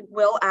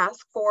will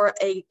ask for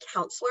a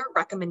counselor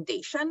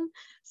recommendation.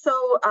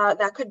 So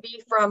that could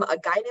be from a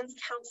guidance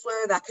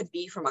counselor, that could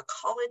be from a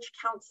college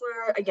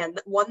counselor, again,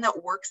 one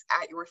that works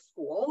at your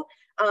school.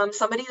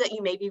 Somebody that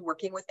you may be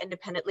working with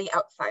independently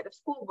outside of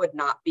school would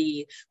not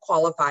be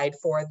qualified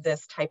for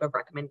this type of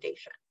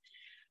recommendation.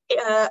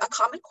 A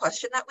common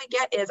question that we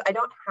get is, I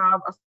don't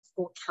have a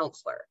school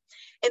counselor.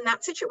 In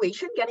that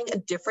situation, getting a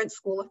different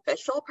school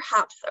official,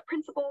 perhaps a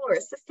principal or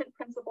assistant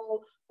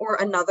principal or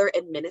another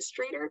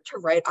administrator to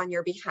write on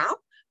your behalf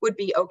would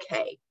be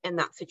okay in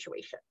that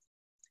situation.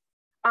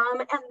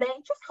 And they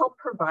just help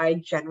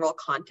provide general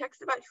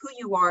context about who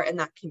you are in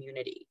that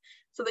community.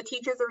 So the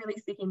teachers are really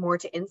speaking more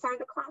to inside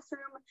the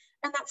classroom,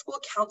 and that school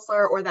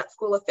counselor or that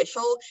school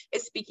official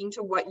is speaking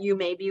to what you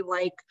may be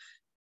like,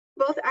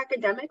 both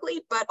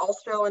academically, but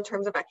also in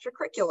terms of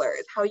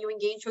extracurriculars, how you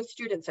engage with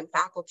students and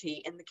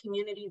faculty and the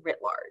community writ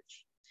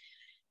large.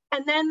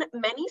 And then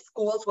many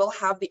schools will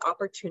have the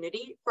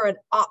opportunity for an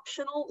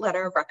optional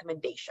letter of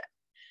recommendation.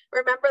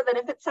 Remember that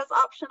if it says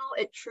optional,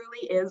 it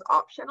truly is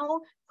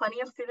optional.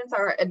 Plenty of students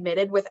are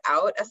admitted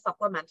without a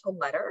supplemental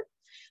letter,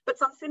 but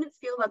some students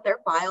feel that their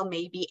file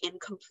may be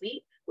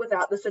incomplete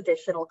without this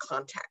additional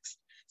context.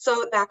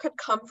 So that could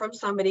come from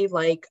somebody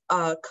like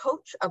a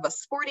coach of a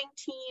sporting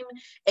team.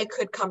 It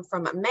could come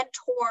from a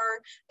mentor.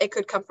 It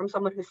could come from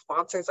someone who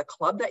sponsors a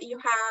club that you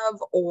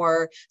have,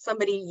 or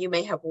somebody you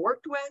may have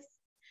worked with.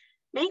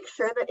 Make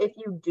sure that if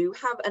you do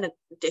have an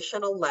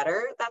additional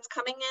letter that's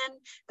coming in,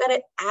 that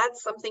it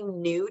adds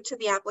something new to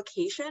the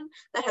application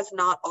that has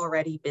not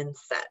already been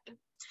said.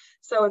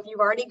 So if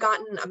you've already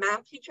gotten a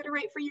math teacher to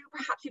write for you,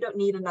 perhaps you don't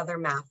need another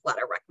math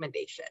letter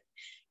recommendation.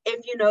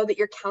 If you know that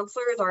your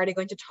counselor is already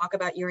going to talk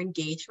about your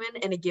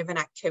engagement in a given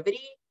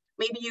activity,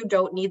 maybe you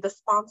don't need the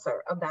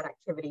sponsor of that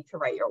activity to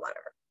write your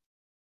letter.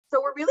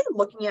 So we're really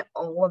looking at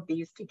all of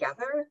these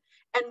together.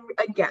 And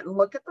again,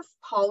 look at the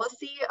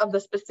policy of the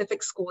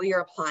specific school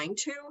you're applying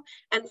to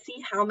and see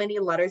how many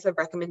letters of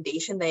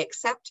recommendation they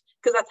accept,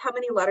 because that's how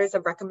many letters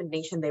of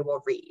recommendation they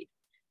will read.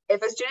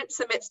 If a student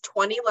submits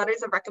 20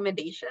 letters of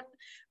recommendation,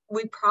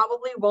 we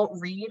probably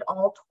won't read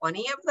all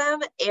 20 of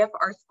them if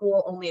our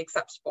school only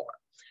accepts 4.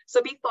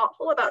 So be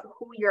thoughtful about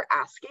who you're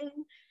asking.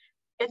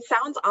 It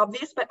sounds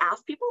obvious, but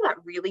ask people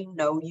that really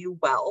know you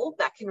well,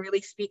 that can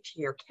really speak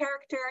to your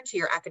character, to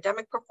your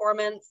academic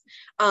performance,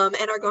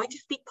 and are going to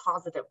speak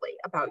positively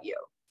about you.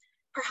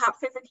 Perhaps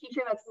there's a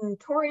teacher that's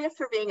notorious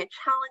for being a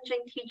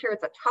challenging teacher.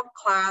 It's a tough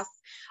class,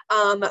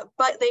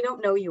 but they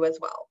don't know you as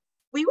well.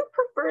 We would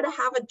prefer to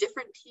have a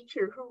different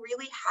teacher who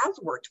really has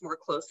worked more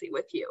closely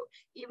with you,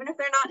 even if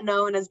they're not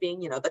known as being,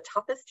 the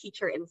toughest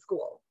teacher in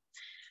school.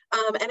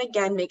 And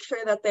again, make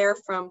sure that they're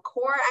from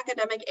core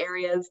academic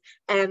areas,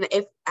 and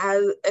if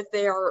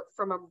they are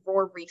from a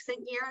more recent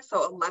year,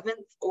 so 11th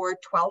or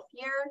 12th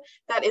year,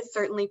 that is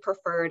certainly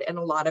preferred in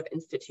a lot of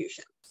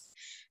institutions.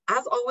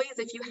 As always,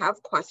 if you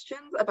have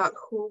questions about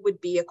who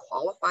would be a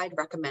qualified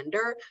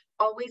recommender,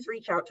 always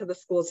reach out to the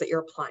schools that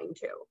you're applying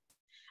to.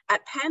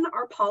 At Penn,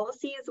 our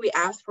policy is we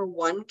ask for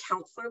 1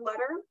 counselor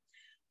letter,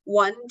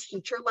 1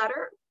 teacher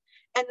letter,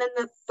 and then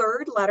the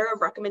third letter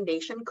of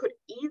recommendation could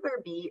either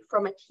be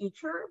from a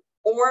teacher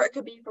or it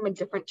could be from a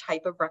different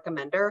type of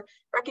recommender,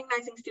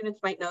 recognizing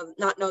students might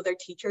not know their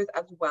teachers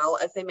as well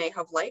as they may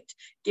have liked,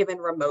 given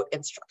remote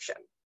instruction.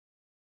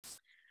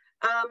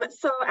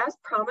 So as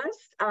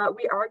promised,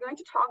 we are going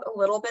to talk a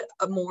little bit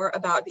more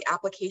about the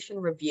application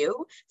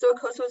review. So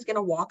Akoso is going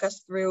to walk us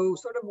through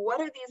sort of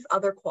what are these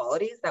other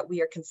qualities that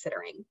we are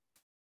considering.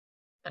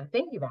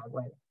 Thank you,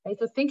 Madeline. Right,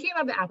 so thinking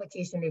about the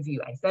application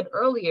review, I said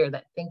earlier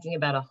that thinking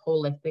about a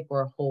holistic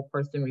or a whole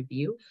person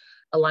review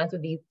aligns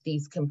with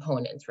these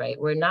components, right?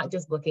 We're not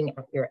just looking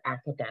at your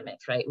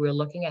academics, right? We're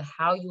looking at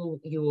how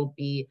you will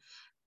be,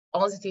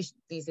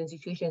 these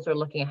institutions are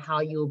looking at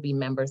how you will be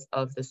members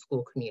of the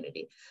school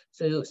community.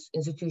 So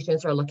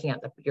institutions are looking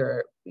at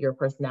your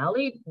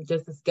personality,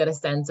 just to get a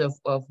sense of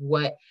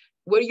what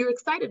you're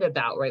excited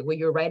about, right? What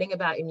you're writing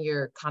about in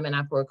your Common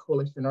App or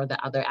Coalition or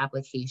the other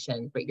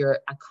application, but your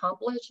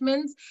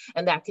accomplishments,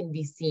 and that can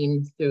be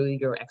seen through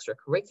your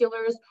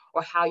extracurriculars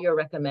or how your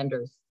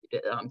recommenders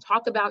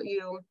talk about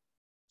you,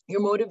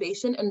 your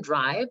motivation and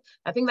drive.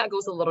 I think that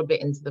goes a little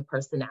bit into the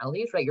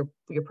personalities, right?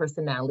 Your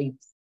personality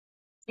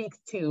speaks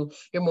to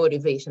your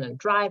motivation and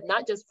drive,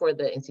 not just for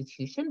the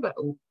institution, but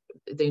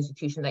the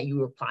institution that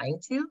you are applying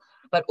to,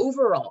 but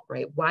overall,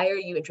 right? Why are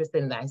you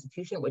interested in that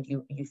institution? Would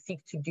you seek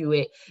to do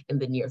it in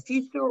the near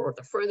future or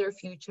the further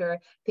future?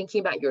 Thinking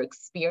about your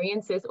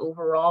experiences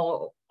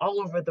overall, all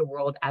over the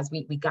world, as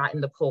we got in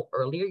the poll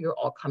earlier, you're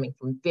all coming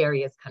from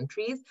various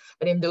countries,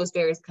 but in those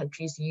various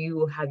countries,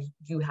 you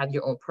have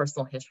your own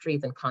personal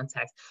histories and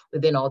context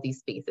within all these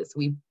spaces.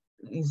 So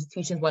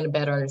institutions want to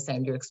better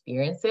understand your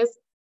experiences.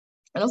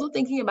 And also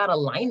thinking about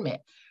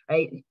alignment,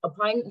 right?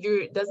 Applying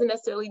doesn't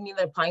necessarily mean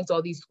that applying to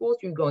all these schools,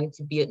 you're going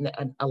to be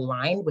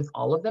aligned with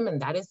all of them, and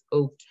that is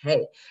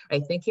okay,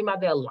 right? Thinking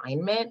about the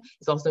alignment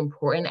is also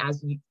important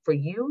for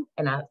you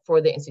and for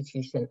the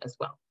institution as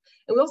well.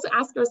 And we also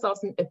ask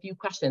ourselves a few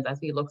questions as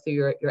we look through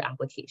your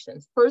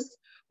applications. First,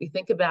 we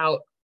think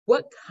about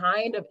what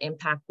kind of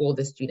impact will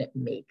the student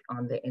make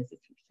on the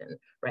institution,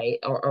 right?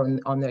 Or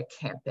on their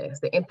campus.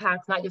 The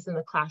impact, not just in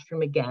the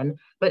classroom again,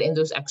 but in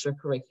those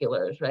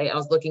extracurriculars, right? I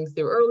was looking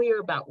through earlier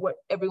about what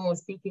everyone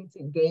was seeking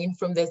to gain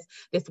from this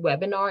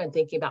webinar and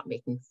thinking about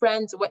making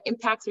friends. What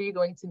impacts are you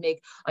going to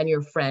make on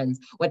your friends?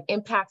 What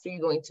impacts are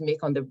you going to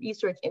make on the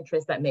research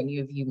interests that many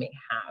of you may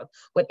have?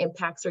 What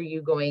impacts are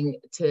you going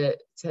to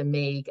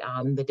make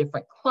the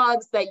different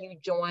clubs that you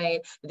join,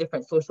 the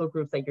different social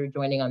groups that you're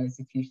joining on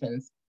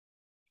institutions?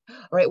 All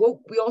right,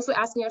 well, we're also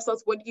asking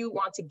ourselves, what do you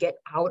want to get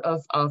out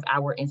of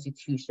our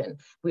institution?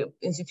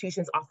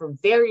 Institutions offer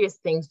various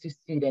things to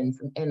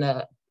students in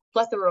a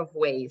plethora of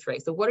ways,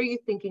 right? So what are you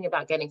thinking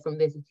about getting from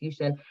the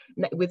institution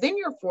within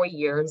your 4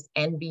 years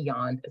and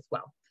beyond as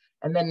well?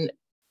 And then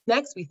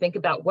next, we think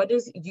about what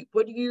do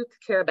you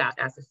care about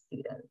as a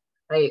student?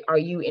 Right? Are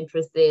you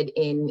interested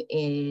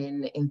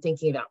in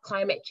thinking about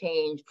climate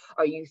change?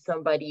 Are you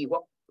somebody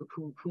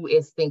who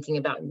is thinking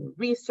about new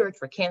research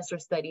for cancer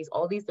studies,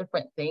 all these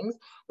different things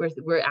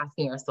we're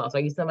asking ourselves. Are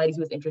you somebody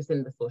who's interested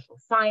in the social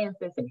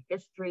sciences and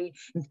history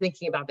and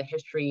thinking about the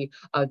history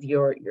of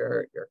your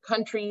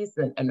countries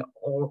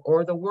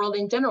or the world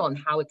in general and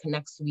how it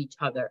connects to each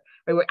other?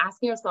 Right? We're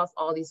asking ourselves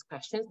all these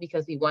questions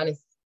because we want to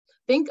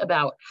think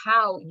about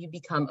how you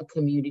become a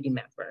community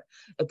member.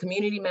 A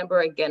community member,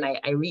 again,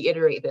 I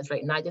reiterate this,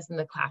 right? Not just in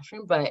the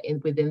classroom, but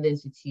within the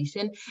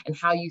institution, and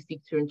how you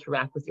seek to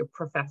interact with your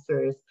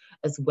professors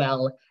as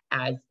well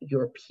as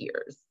your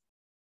peers.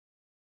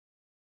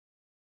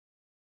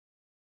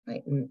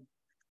 Right. All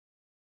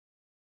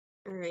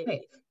right.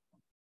 Okay.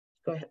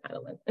 Go ahead,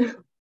 Madeline.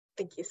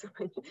 Thank you so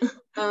much.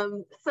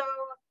 So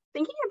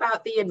thinking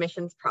about the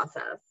admissions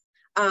process,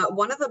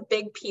 one of the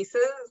big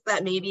pieces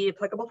that may be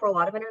applicable for a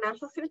lot of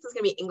international students is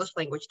going to be English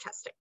language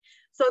testing.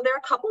 So there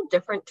are a couple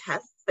different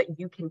tests that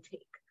you can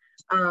take.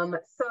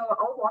 So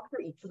I'll walk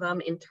through each of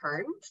them in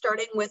turn,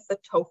 starting with the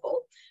TOEFL,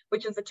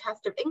 which is a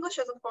test of English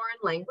as a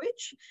foreign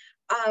language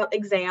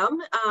exam.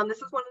 This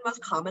is one of the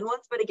most common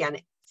ones, but again,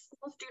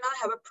 schools do not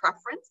have a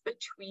preference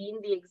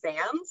between the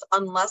exams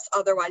unless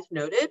otherwise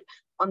noted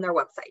on their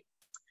website.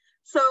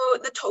 So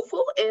the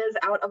TOEFL is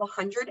out of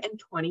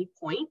 120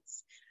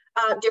 points.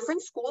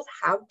 Different schools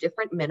have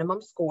different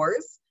minimum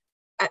scores.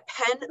 At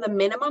Penn, the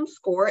minimum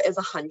score is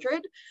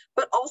 100,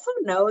 but also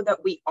know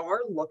that we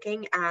are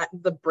looking at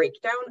the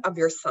breakdown of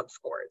your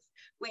subscores.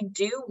 We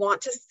do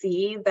want to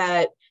see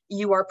that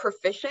you are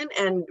proficient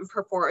and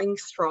performing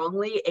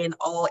strongly in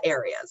all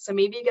areas. So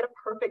maybe you get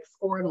a perfect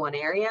score in one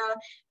area,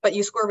 but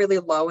you score really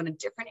low in a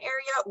different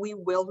area, we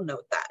will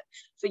note that.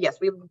 So yes,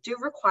 we do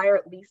require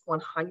at least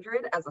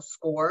 100 as a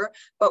score,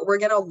 but we're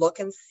gonna look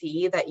and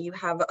see that you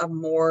have a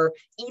more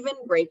even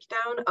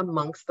breakdown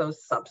amongst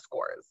those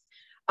subscores.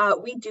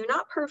 We do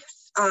not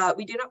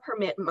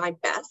permit my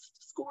best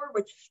score,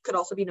 which could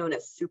also be known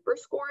as super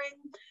scoring.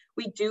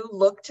 We do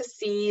look to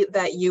see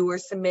that you are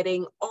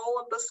submitting all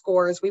of the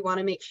scores. We want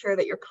to make sure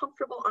that you're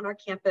comfortable on our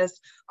campus.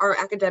 Our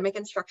academic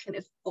instruction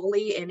is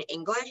fully in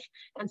English,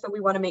 and so we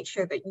want to make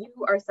sure that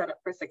you are set up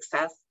for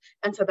success.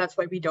 And so that's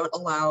why we don't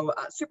allow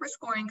super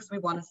scoring, because we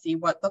want to see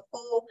what the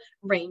full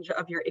range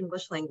of your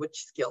English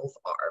language skills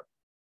are.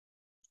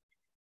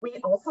 We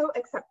also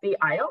accept the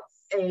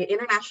IELTS, an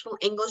international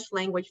English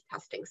language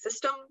testing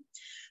system.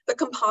 The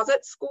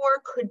composite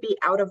score could be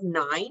out of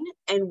 9,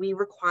 and we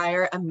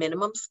require a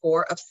minimum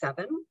score of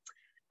 7.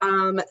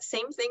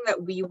 Same thing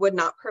that we would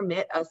not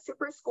permit a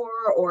super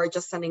score or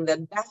just sending the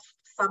best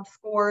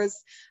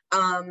sub-scores.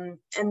 And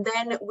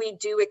then we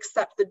do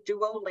accept the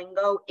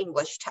Duolingo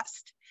English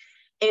test.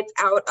 It's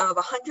out of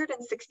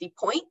 160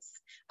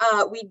 points.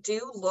 We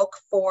do look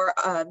for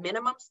a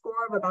minimum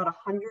score of about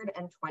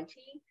 120.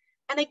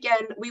 And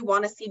again, we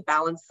want to see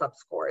balanced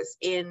subscores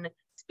in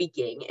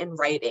speaking, in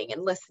writing,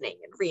 and listening,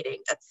 and reading,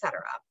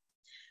 etc.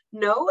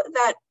 Know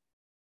that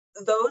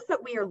those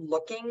that we are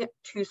looking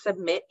to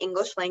submit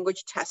English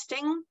language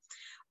testing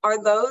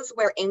are those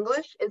where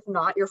English is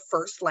not your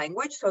first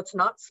language. So it's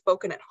not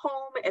spoken at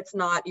home. It's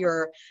not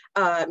your,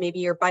 maybe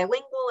you're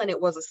bilingual and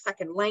it was a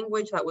second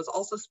language that was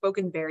also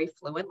spoken very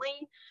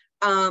fluently.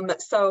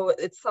 So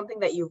it's something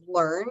that you've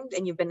learned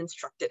and you've been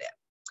instructed in.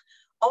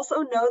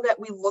 Also know that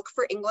we look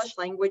for English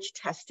language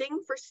testing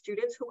for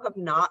students who have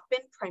not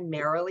been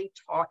primarily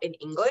taught in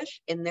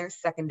English in their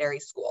secondary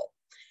school.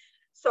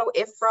 So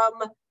if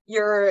from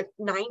your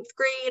 9th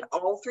grade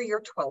all through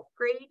your 12th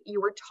grade,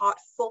 you were taught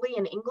fully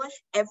in English,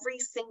 every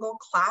single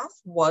class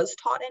was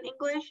taught in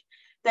English,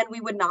 then we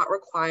would not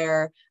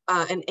require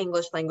an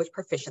English language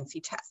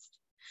proficiency test.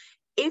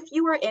 If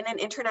you are in an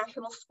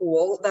international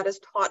school that is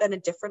taught in a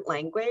different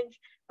language,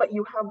 but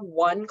you have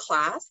one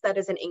class that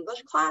is an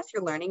English class,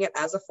 you're learning it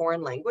as a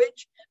foreign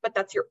language, but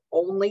that's your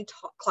only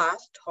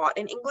class taught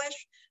in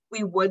English,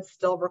 we would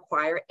still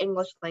require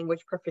English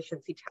language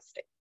proficiency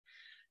testing.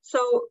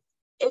 So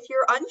If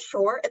you're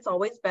unsure, it's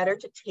always better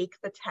to take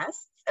the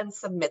tests and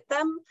submit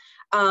them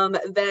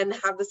than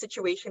have the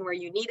situation where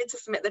you needed to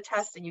submit the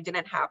test and you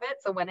didn't have it.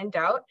 So when in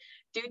doubt,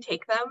 do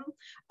take them.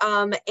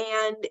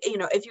 And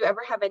if you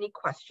ever have any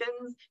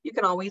questions, you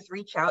can always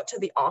reach out to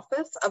the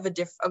office of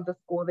the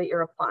school that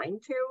you're applying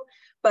to.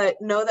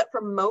 But know that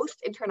for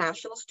most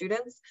international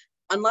students,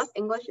 unless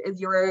English is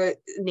your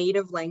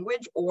native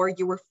language or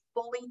you were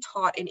fully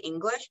taught in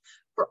English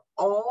for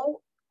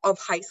all of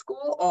high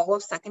school, all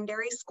of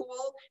secondary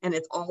school, and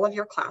it's all of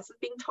your classes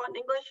being taught in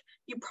English,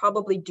 you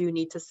probably do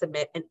need to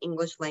submit an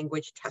English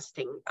language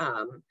testing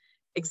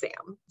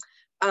exam.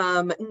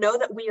 Know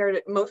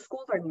that most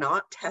schools are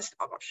not test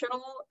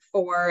optional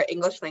for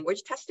English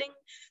language testing.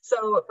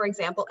 So for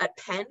example, at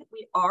Penn,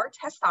 we are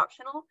test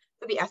optional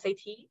for the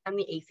SAT and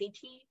the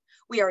ACT.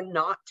 We are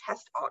not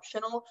test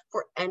optional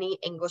for any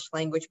English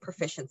language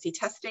proficiency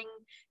testing.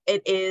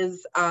 It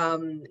is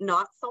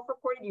not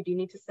self-reported. You do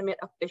need to submit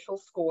official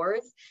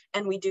scores,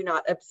 and we do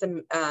not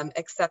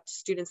accept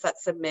students that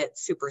submit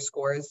super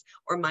scores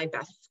or my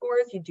best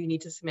scores. You do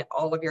need to submit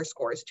all of your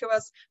scores to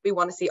us. We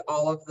want to see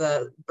all of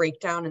the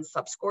breakdown and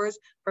subscores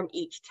from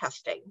each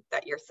testing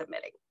that you're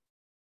submitting.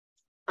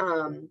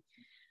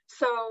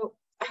 So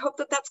I hope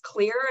that that's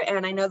clear,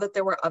 and I know that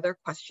there were other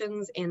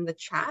questions in the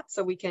chat,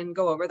 so we can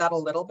go over that a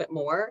little bit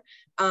more.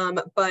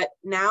 But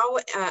now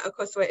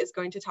Akosua is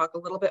going to talk a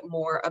little bit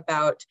more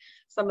about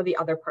some of the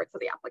other parts of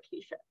the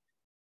application.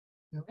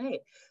 All right.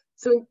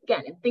 So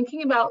again,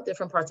 thinking about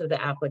different parts of the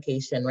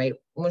application, right?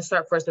 I'm going to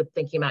start first with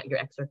thinking about your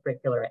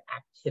extracurricular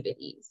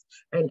activities.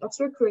 And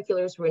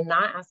extracurriculars, we're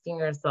not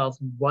asking ourselves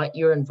what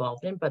you're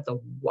involved in, but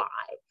the why.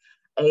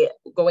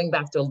 Going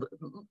back to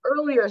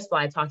earlier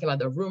slide, talking about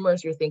the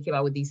rumors you're thinking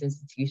about with these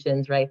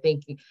institutions, right?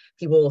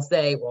 People will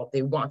say, well,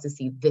 they want to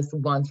see this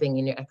one thing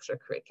in your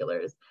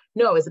extracurriculars.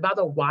 No, it's about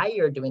the why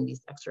you're doing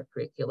these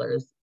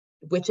extracurriculars,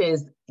 which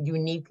is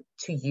unique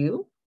to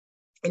you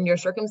and your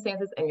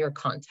circumstances and your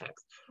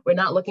context. We're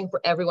not looking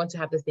for everyone to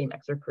have the same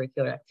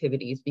extracurricular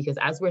activities, because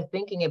as we're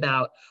thinking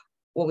about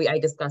what I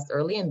discussed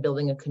early in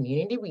building a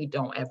community, we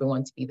don't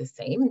everyone to be the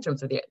same in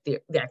terms of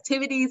the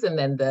activities and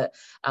then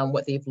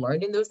what they've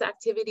learned in those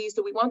activities.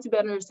 So we want to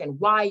better understand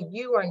why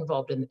you are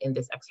involved in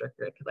this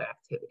extracurricular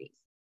activities.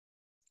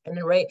 And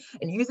then, right,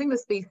 and using the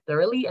space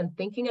thoroughly and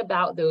thinking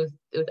about those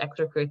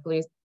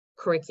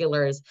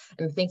extracurriculars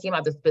and thinking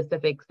about the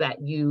specifics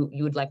that you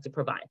would like to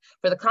provide.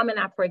 For the Common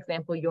App, for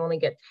example, you only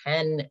get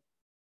 10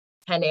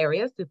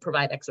 areas to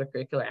provide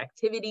extracurricular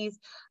activities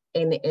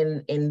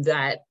in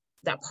that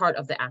part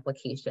of the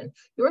application.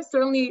 You're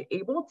certainly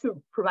able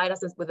to provide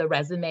us with a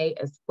resume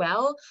as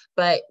well,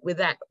 but with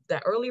that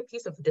earlier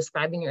piece of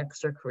describing your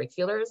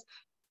extracurriculars,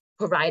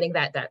 providing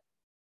that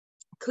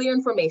clear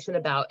information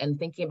about and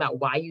thinking about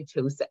why you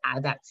chose to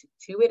add that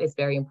to it is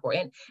very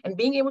important. And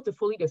being able to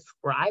fully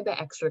describe the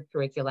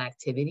extracurricular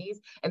activities,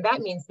 and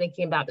that means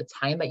thinking about the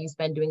time that you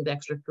spend doing the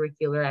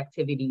extracurricular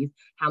activities,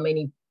 how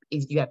many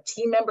if you have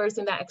team members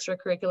in that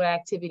extracurricular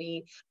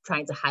activity,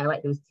 trying to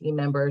highlight those team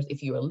members.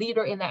 If you're a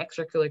leader in that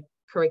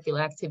extracurricular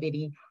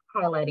activity,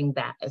 highlighting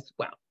that as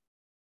well.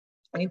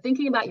 And in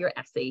thinking about your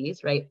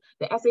essays, right?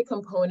 The essay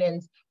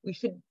components, we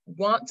should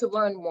want to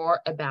learn more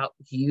about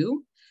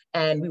you,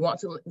 and we want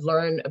to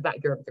learn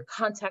about your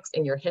context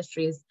and your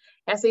histories.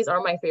 Essays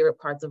are my favorite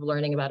parts of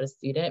learning about a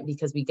student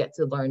because we get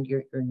to learn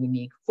your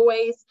unique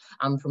voice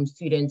from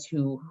students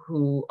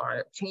who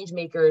are change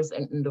makers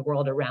in the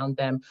world around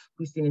them,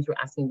 students who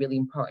are asking really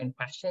important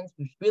questions.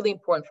 It's really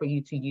important for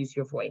you to use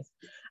your voice.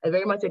 I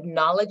very much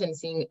acknowledge and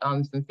seeing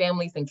some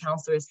families and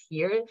counselors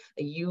here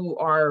that you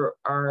are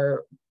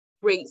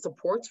great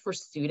supports for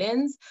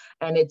students.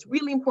 And it's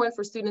really important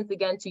for students,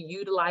 again, to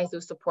utilize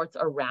those supports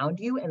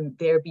around you and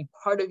there be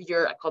part of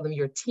your, I call them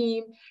your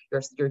team,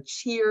 your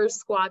cheer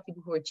squad,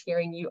 people who are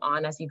cheering you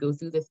on as you go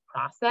through this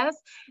process.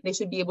 They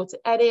should be able to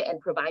edit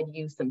and provide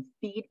you some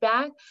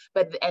feedback.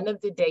 But at the end of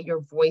the day,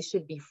 your voice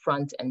should be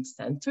front and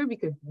center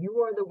because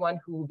you are the one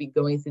who will be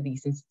going to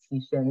these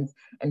institutions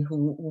and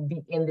who will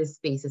be in this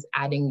space is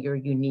adding your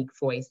unique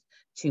voice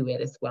to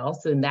it as well.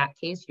 So in that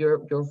case,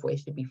 your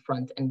voice should be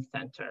front and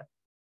center.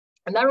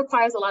 And that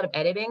requires a lot of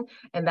editing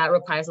and that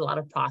requires a lot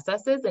of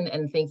processes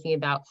and thinking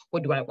about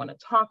what do I want to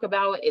talk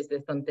about? Is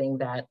this something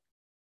that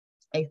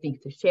I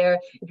seek to share?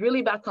 It's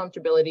really about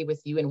comfortability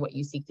with you and what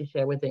you seek to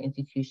share with the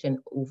institution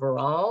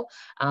overall.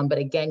 But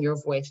again, your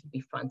voice should be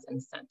front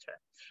and center.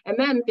 And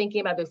then thinking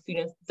about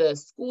the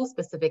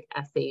school-specific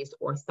essays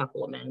or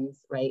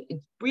supplements, right?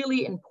 It's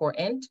really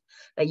important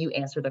that you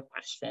answer the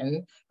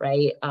question,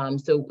 right?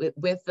 So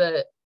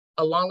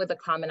along with the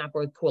Common App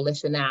or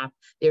Coalition App,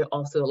 there are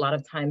also a lot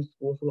of times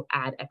schools will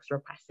add extra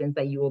questions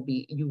that you will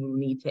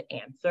need to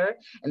answer.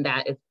 And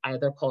that is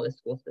either called a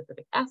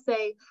school-specific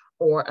essay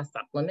or a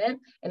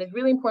supplement. And it's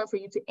really important for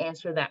you to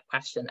answer that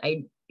question.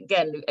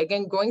 Again,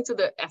 going to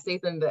the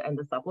essays and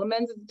the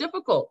supplements is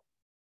difficult.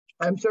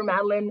 I'm sure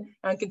Madeline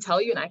can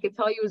tell you, and I can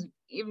tell you,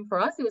 even for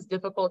us, it was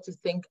difficult to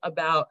think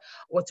about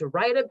what to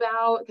write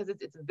about because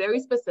it's very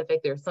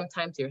specific.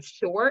 Sometimes they're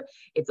short.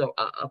 It's a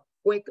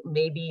quick,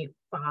 maybe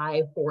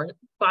 5,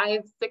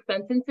 6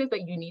 sentences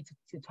that you need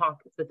to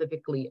talk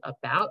specifically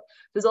about.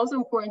 So it's also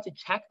important to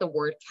check the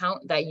word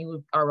count that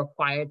you are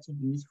required to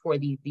use for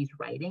these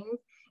writings.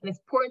 And it's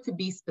important to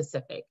be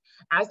specific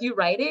as you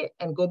write it,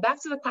 and go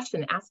back to the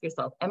question and ask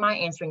yourself, am I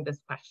answering this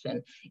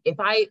question? If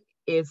I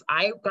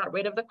got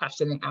rid of the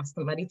question and asked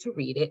somebody to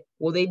read it,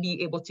 will they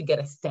be able to get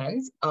a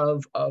sense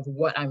of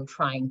what I'm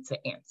trying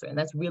to answer? And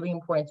that's really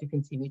important to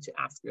continue to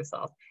ask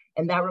yourself.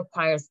 And that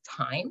requires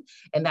time,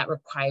 and that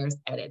requires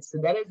edits. So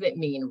that doesn't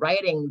mean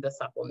writing the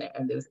supplement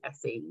and those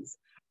essays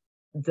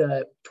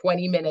the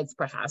 20 minutes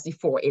perhaps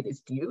before it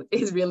is due.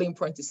 It's really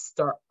important to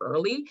start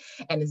early,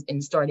 and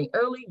in starting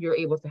early, you're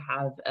able to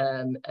have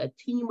a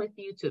team with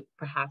you to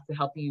perhaps to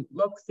help you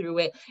look through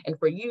it, and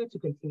for you to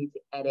continue to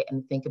edit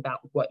and think about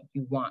what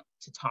you want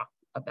to talk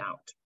about.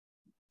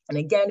 And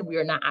again, we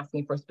are not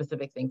asking for a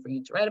specific thing for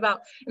you to write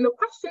about. In the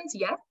questions,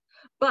 yes,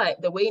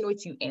 but the way in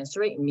which you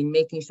answer it, I mean,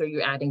 making sure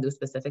you're adding those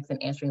specifics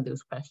and answering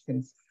those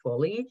questions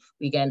fully,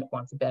 we again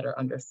want to better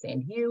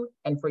understand you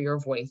and for your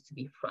voice to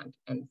be front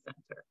and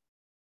center.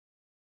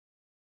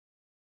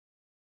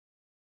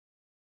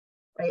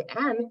 Right.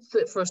 And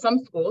so for some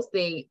schools,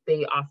 they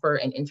offer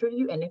an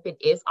interview, and if it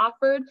is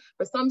offered,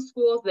 for some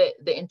schools,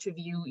 the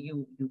interview,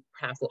 you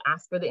perhaps will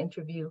ask for the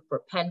interview.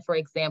 For Penn, for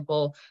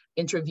example,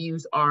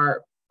 interviews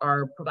are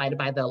provided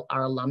by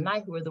our alumni,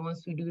 who are the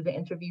ones who do the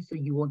interview, so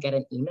you will get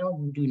an email.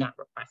 You do not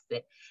request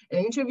it.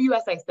 An interview,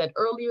 as I said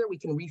earlier, we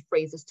can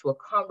rephrase this to a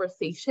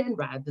conversation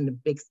rather than the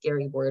big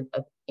scary word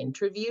of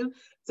interview.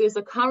 So it's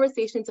a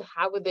conversation to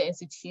have with the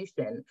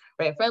institution,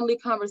 right? A friendly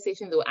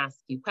conversation. They'll ask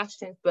you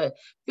questions, but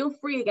feel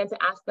free again to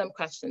ask them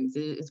questions.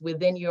 It's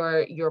within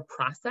your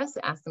process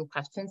to ask them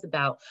questions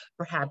about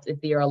perhaps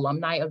if they're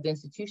alumni of the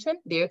institution,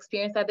 their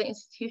experience at the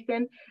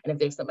institution, and if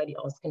there's somebody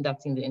else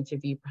conducting the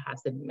interview,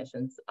 perhaps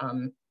admissions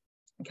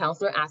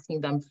counselor,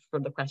 asking them for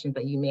the questions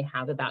that you may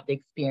have about the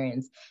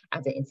experience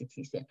at the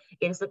institution.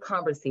 It is a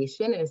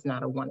conversation, and it's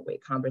not a one-way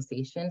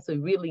conversation. So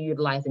really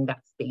utilizing that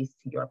space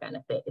to your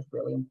benefit is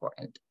really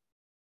important.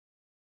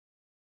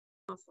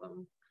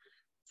 Awesome.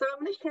 So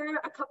I'm going to share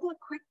a couple of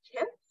quick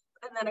tips,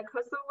 and then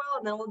Akoso will,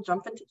 and then we'll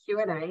jump into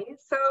Q&A.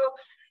 So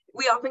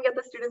we often get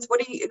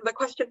the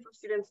question from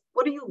students,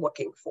 what are you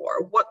looking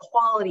for? What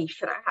quality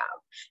should I have?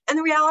 And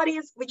the reality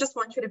is we just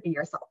want you to be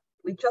yourself.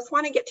 We just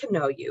want to get to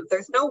know you.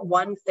 There's no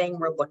one thing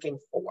we're looking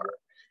for.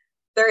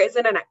 There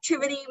isn't an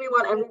activity we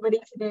want everybody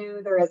to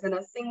do. There isn't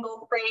a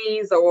single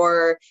phrase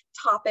or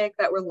topic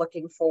that we're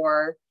looking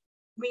for.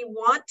 We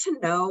want to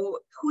know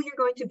who you're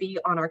going to be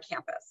on our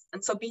campus.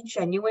 And so be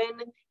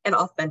genuine and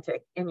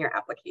authentic in your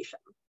application.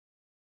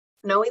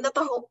 Knowing that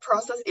the whole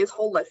process is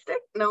holistic,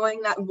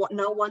 knowing that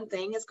no one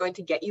thing is going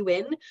to get you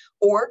in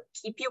or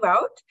keep you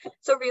out.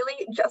 So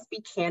really just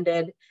be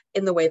candid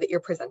in the way that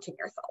you're presenting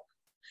yourself.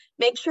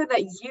 Make sure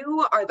that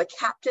you are the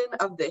captain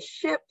of this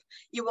ship.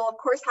 You will, of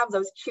course, have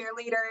those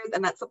cheerleaders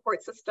and that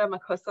support system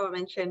Akoso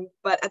mentioned,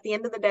 but at the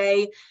end of the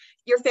day,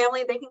 your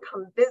family, they can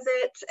come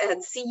visit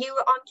and see you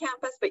on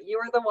campus, but you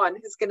are the one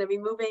who's going to be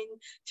moving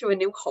to a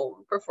new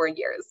home for 4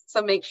 years.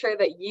 So make sure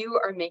that you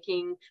are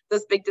making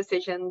those big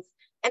decisions,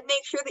 and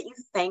make sure that you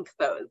thank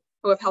those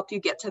who have helped you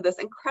get to this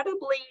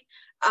incredibly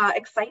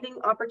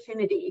exciting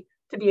opportunity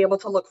to be able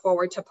to look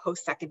forward to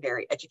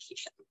post-secondary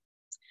education.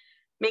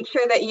 Make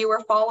sure that you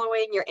are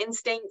following your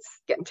instincts,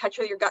 get in touch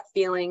with your gut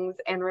feelings,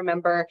 and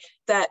remember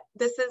that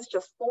this is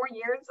just 4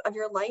 years of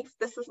your life.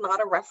 This is not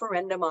a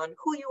referendum on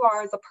who you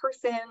are as a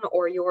person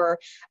or your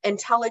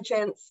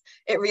intelligence.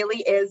 It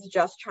really is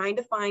just trying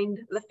to find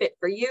the fit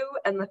for you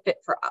and the fit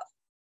for us.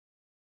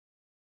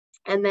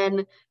 And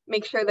then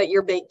make sure that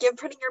you're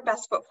putting your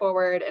best foot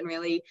forward and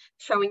really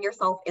showing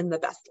yourself in the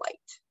best light.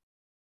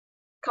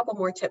 A couple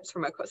more tips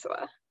from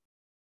Akoso.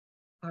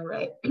 All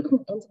right, and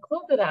to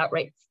close it out,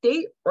 right,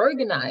 stay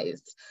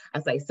organized.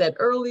 As I said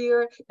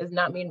earlier, does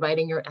not mean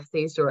writing your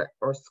essays or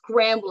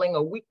scrambling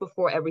a week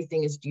before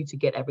everything is due to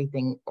get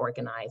everything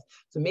organized.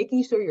 So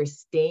making sure you're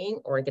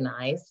staying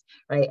organized,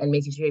 right, and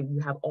making sure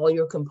you have all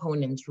your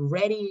components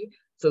ready,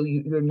 so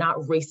you're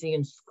not racing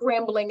and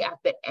scrambling at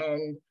the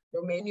end.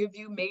 There many of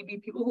you may be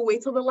people who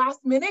wait till the last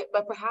minute,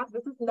 but perhaps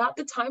this is not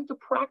the time to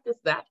practice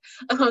that.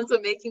 So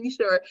making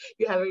sure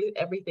you have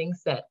everything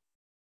set.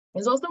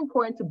 It's also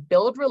important to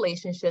build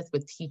relationships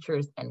with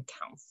teachers and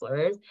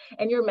counselors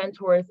and your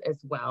mentors as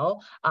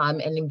well. And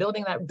in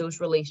building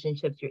those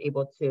relationships, you're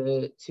able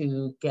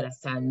to get a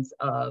sense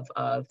of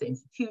the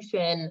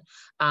institution,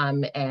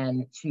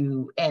 and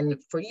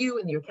for you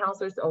and your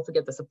counselors to also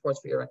get the supports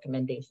for your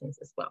recommendations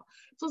as well.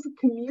 So to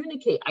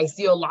communicate, I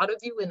see a lot of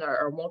you in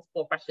our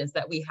multiple questions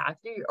that we have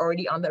here. You're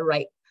already on the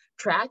right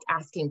track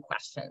asking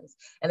questions.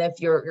 And if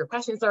your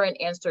questions aren't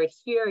answered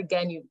here,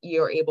 again,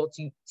 you're able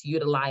to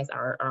utilize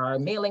our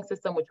mailing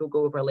system, which we'll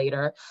go over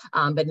later.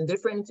 But in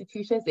different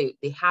institutions,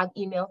 they have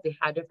emails, they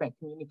have different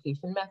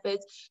communication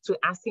methods. So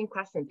asking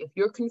questions, if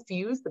you're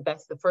confused,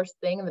 the first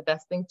thing and the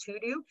best thing to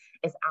do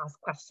is ask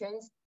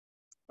questions.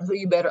 So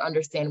you better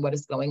understand what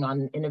is going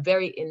on in a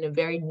very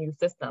new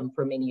system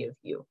for many of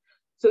you.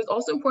 So it's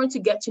also important to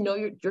get to know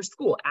your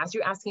school. As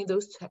you're asking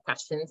those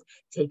questions,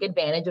 take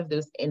advantage of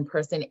those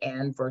in-person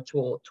and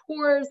virtual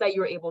tours that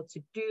you're able to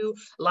do.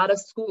 A lot of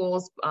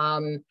schools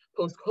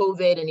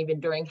post-COVID and even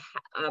during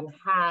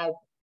have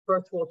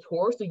virtual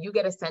tours, so you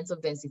get a sense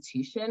of the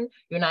institution.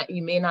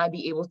 You may not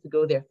be able to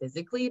go there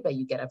physically, but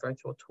you get a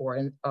virtual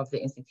tour of the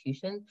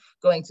institution,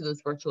 going to those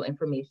virtual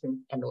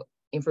information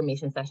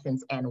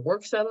sessions and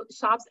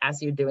workshops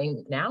as you're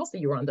doing now. So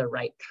you're on the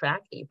right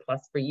track, A+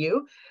 for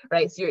you,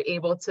 right? So you're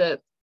able to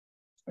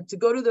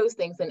go to those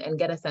things and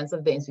get a sense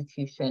of the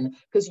institution,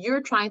 because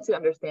you're trying to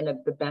understand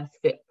the best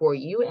fit for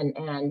you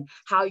and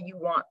how you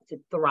want to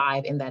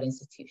thrive in that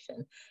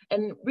institution.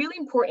 And really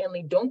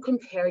importantly, don't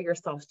compare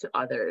yourself to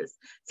others.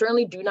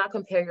 Certainly do not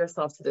compare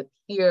yourself to the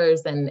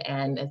peers,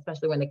 and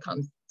especially when it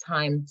comes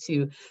time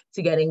to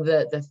getting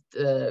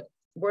the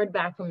word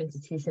back from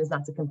institutions,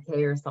 not to compare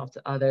yourself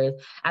to others.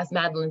 As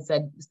Madeline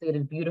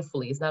stated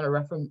beautifully, it's not a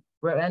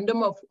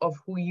referendum of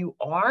who you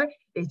are.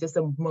 It's just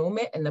a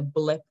moment and a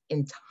blip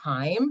in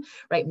time,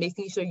 right?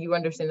 Making sure you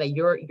understand that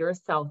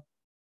yourself,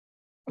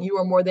 you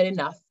are more than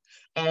enough,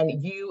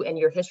 and you and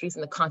your histories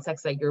and the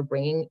context that you're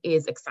bringing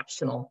is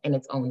exceptional in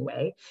its own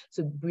way.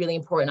 So really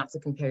important not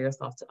to compare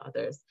yourself to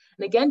others.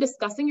 And again,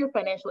 discussing your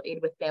financial aid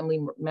with family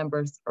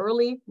members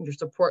early, your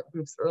support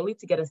groups early,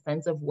 to get a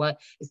sense of what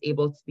is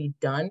able to be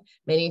done.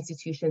 Many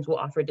institutions will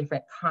offer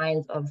different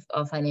kinds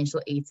of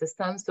financial aid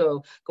systems.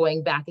 So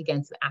going back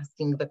again to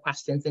asking the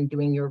questions and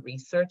doing your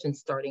research and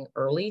starting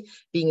early,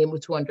 being able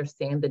to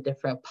understand the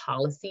different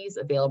policies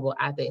available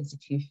at the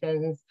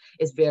institutions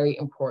is very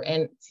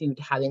important to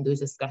having those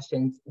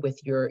discussions with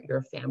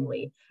your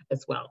family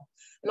as well.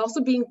 And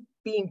also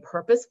being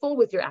purposeful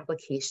with your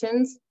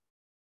applications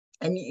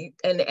and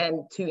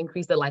to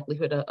increase the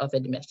likelihood of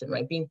admission,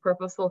 right? Being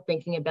purposeful,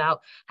 thinking about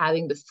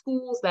having the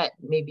schools that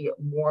maybe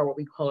more what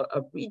we call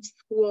a reach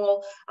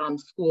school,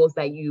 schools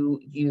that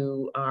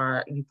you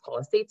call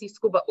a safety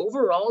school, but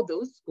overall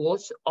those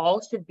schools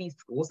should be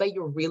schools that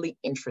you're really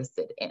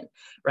interested in,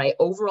 right?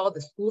 Overall,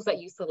 the schools that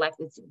you select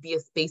is to be a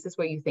spaces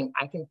where you think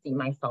I can see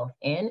myself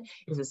in,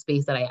 is a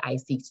space that I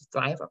seek to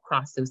thrive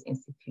across those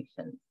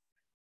institutions.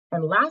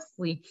 And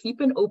lastly,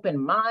 keep an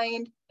open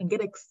mind and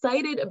get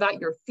excited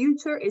about your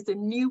future. It's a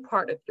new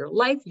part of your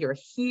life. You're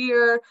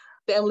here,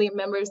 family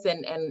members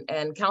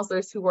and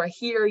counselors who are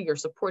here. You're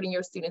supporting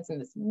your students in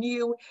this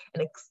new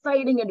and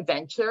exciting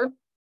adventure.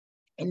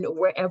 And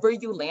wherever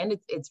you land,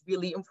 it's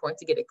really important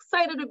to get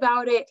excited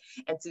about it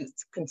and to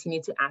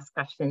continue to ask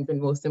questions. And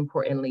most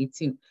importantly,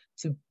 to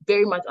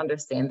very much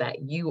understand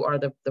that you are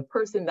the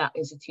person that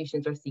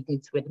institutions are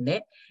seeking to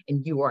admit,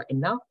 and you are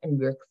enough, and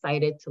we're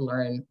excited to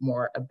learn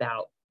more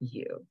about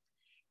you.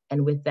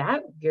 And with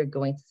that, we're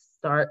going to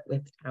start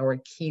with our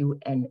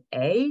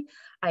Q&A.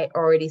 I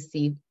already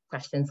see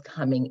questions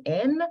coming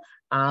in.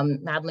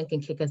 Madeline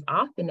can kick us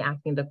off in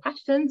asking the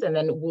questions, and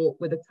then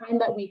with the time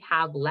that we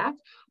have left,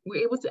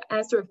 we're able to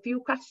answer a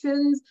few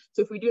questions.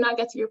 So if we do not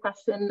get to your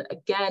question,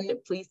 again,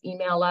 please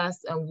email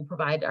us and we'll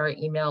provide our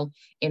email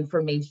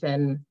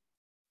information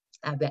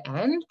at the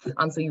end.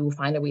 So you will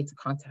find a way to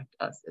contact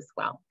us as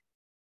well.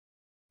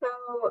 So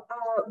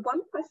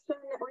one question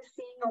that we're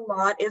seeing a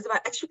lot is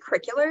about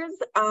extracurriculars,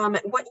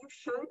 what you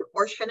should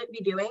or shouldn't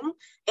be doing,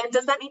 and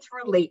does that need to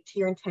relate to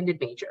your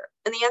intended major?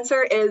 And the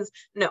answer is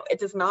no,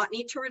 it does not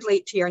need to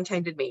relate to your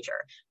intended major.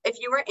 If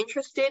you are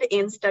interested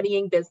in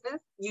studying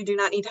business, you do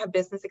not need to have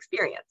business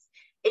experience.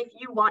 If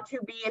you want to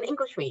be an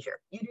English major,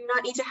 you do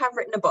not need to have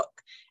written a book.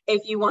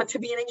 If you want to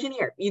be an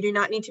engineer, you do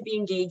not need to be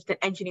engaged in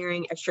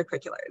engineering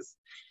extracurriculars.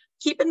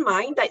 Keep in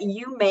mind that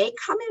you may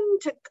come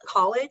into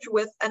college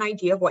with an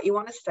idea of what you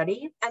want to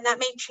study, and that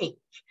may change.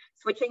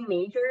 Switching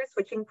majors,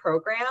 switching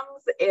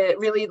programs, it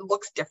really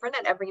looks different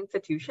at every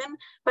institution,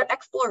 but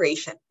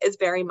exploration is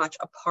very much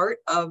a part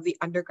of the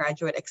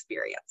undergraduate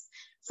experience.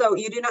 So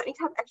you do not need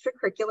to have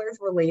extracurriculars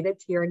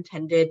related to your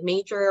intended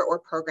major or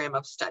program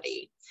of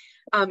study.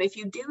 If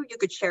you do, you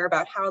could share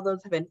about how those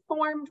have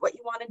informed what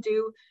you want to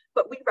do,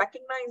 but we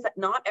recognize that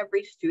not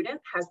every student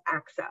has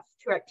access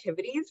to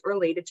activities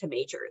related to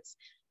majors.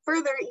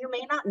 Further, you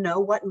may not know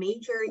what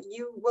major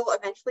you will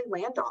eventually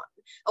land on.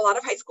 A lot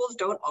of high schools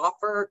don't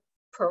offer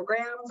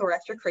programs or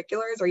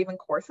extracurriculars or even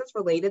courses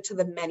related to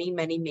the many,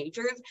 many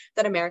majors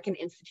that American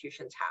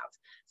institutions have.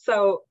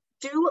 So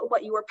do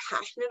what you are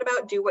passionate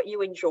about, do what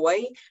you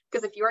enjoy,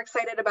 because if you're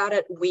excited about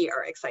it, we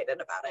are excited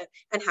about it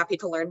and happy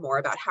to learn more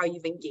about how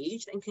you've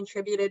engaged and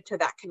contributed to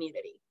that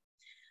community.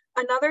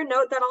 Another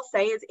note that I'll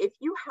say is if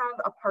you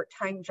have a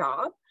part-time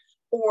job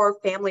or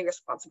family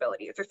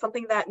responsibilities or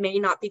something that may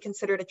not be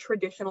considered a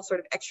traditional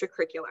sort of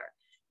extracurricular,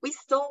 we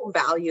still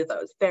value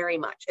those very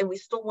much and we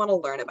still want to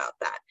learn about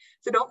that.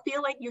 So don't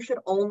feel like you should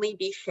only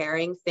be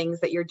sharing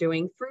things that you're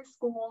doing through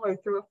school or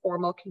through a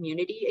formal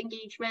community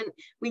engagement.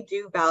 We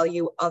do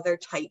value other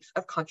types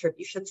of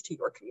contributions to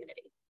your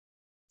community.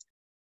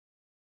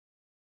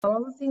 I'm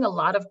also seeing a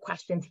lot of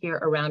questions here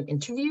around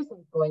interviews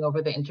and going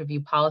over the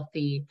interview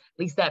policy. At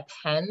least at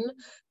Penn,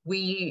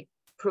 we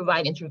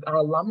provide our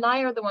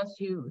alumni are the ones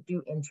who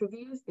do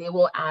interviews. They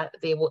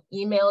will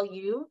email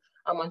you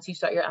once you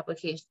start your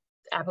application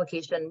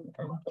application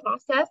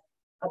process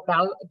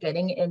about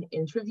getting an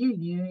interview,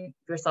 you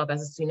yourself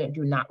as a student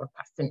do not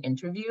request an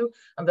interview.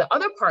 The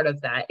other part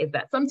of that is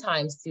that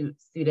sometimes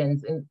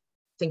students, in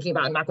thinking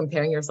about not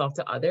comparing yourself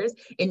to others,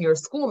 in your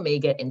school may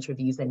get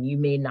interviews and you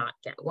may not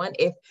get one.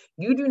 If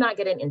you do not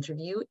get an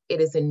interview, it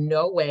is in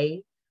no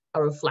way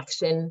a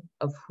reflection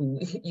of who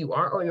you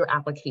are or your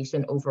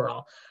application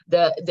overall.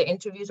 The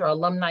interviews, or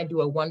alumni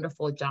do a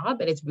wonderful job,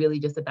 and it's really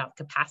just about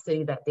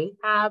capacity that they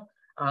have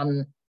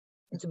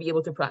to be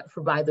able to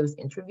provide those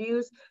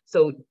interviews.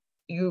 So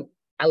you,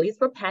 at least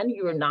for Penn,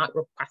 you are not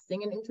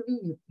requesting an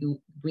interview,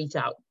 you reach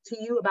out to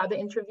you about the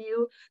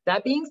interview.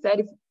 That being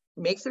said,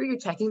 make sure you're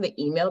checking the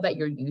email that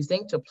you're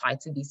using to apply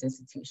to these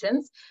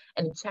institutions,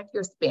 and check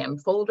your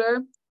spam folder.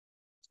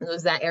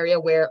 There's that area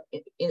where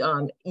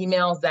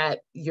emails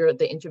that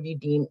the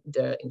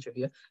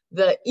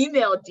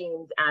email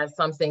deems as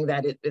something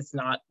that it's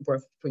not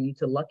worth for you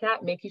to look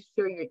at. Making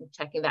sure you're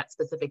checking that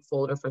specific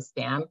folder for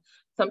spam.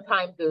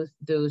 Sometimes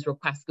those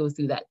requests go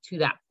through to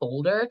that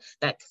folder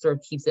that sort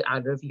of keeps it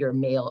out of your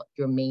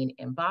main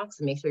inbox.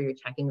 So make sure you're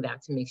checking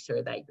that to make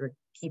sure that you're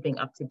keeping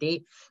up to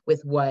date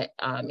with what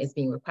is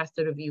being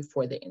requested of you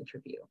for the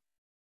interview.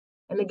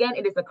 And again,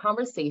 it is a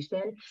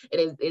conversation.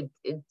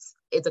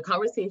 It's a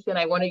conversation.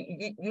 I want to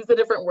use a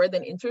different word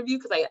than interview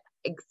because I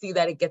see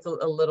that it gets a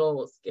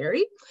little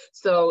scary.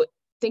 So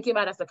thinking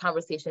about it as a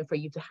conversation for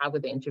you to have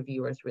with the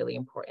interviewer is really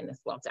important as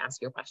well, to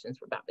ask your questions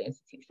about the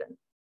institution.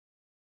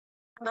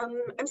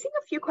 I'm seeing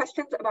a few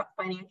questions about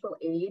financial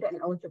aid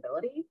and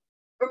eligibility.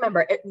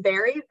 Remember, it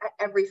varies at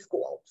every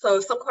school.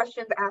 So some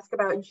questions ask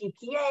about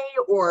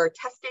GPA or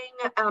testing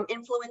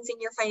influencing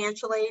your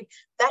financial aid.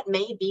 That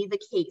may be the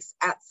case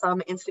at some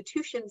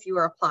institutions you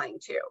are applying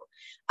to.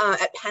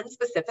 At Penn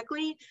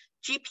specifically,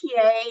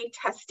 GPA,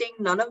 testing,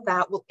 none of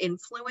that will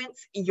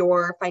influence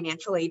your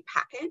financial aid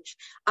package.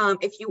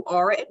 If you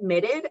are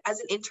admitted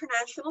as an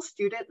international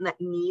student that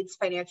needs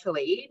financial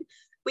aid,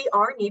 we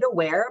are need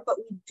aware, but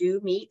we do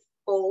meet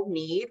full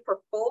need for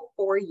full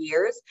 4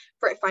 years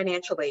for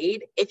financial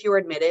aid if you're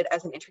admitted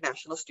as an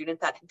international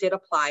student that did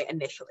apply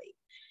initially.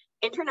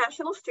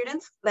 International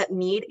students that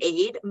need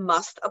aid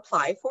must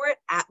apply for it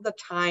at the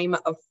time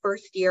of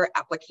first year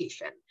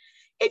application.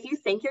 If you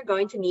think you're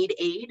going to need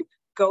aid,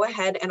 go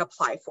ahead and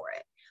apply for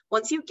it.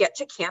 Once you get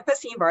to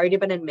campus and you've already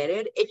been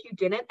admitted, if you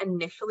didn't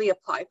initially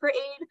apply for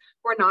aid,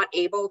 we're not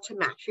able to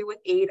match you with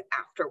aid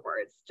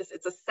afterwards.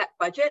 It's a set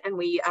budget and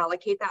we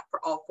allocate that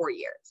for all 4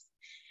 years.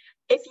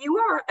 If you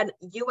are a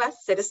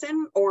US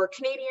citizen or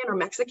Canadian or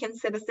Mexican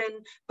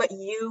citizen, but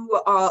you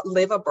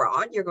live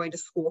abroad, you're going to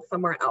school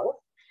somewhere else,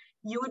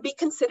 you would be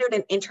considered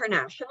an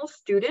international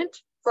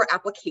student for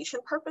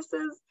application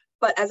purposes,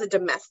 but as a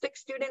domestic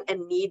student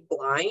and need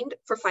blind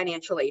for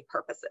financial aid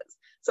purposes.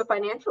 So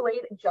financial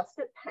aid just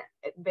at Penn,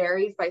 it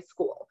varies by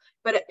school,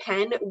 but at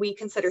Penn, we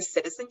consider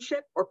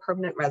citizenship or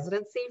permanent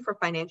residency for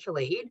financial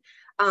aid,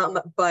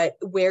 but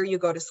where you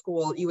go to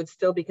school, you would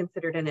still be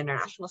considered an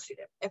international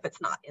student if it's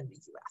not in the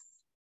US.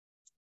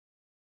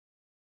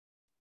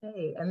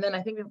 Okay, and then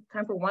I think we have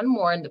time for one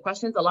more, and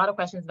a lot of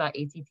questions about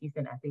ACTs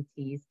and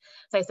SATs.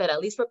 So I said, at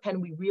least for Penn,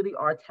 we really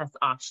are test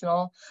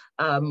optional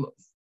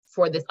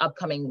for this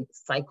upcoming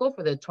cycle,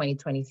 for the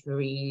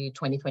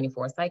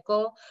 2023-2024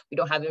 cycle. We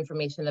don't have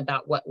information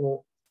about what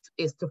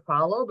is to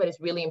follow, but it's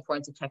really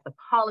important to check the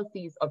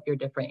policies of your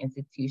different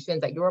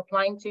institutions that you're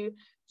applying to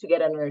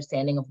get an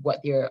understanding of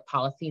what their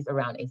policies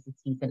around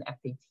ACTs and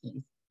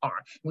SATs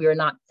are. We are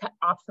not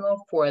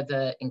optional for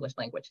the English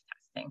language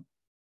testing.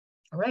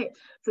 All right,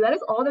 so that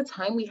is all the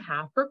time we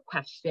have for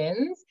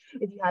questions.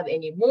 If you have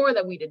any more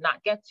that we did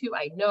not get to,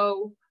 I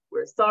know,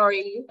 we're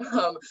sorry.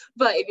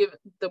 But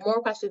the more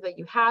questions that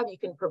you have, you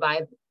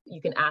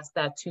can ask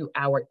that to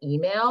our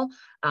email.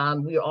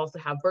 We also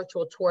have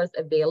virtual tours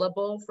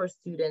available for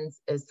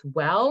students as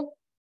well.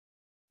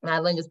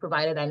 Madeline just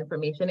provided that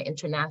information,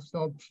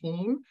 international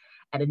team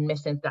at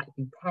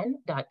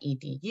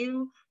admissions.upenn.edu.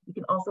 You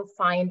can also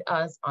find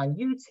us on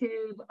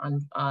YouTube,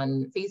 on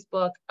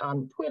Facebook,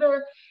 on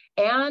Twitter,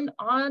 and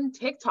on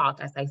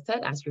TikTok. As I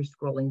said, as you're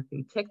scrolling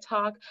through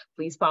TikTok,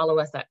 please follow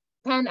us at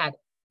Penn at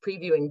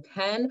Previewing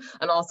Penn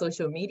on all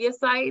social media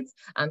sites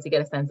to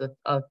get a sense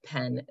of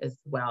Penn as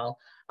well.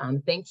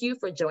 Thank you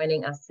for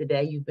joining us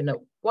today. You've been a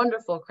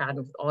wonderful crowd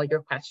with all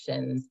your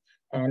questions,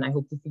 and I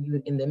hope to see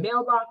you in the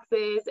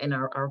mailboxes and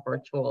our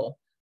virtual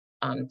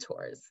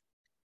tours.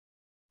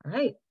 All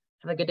right,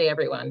 have a good day,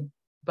 everyone.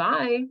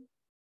 Bye.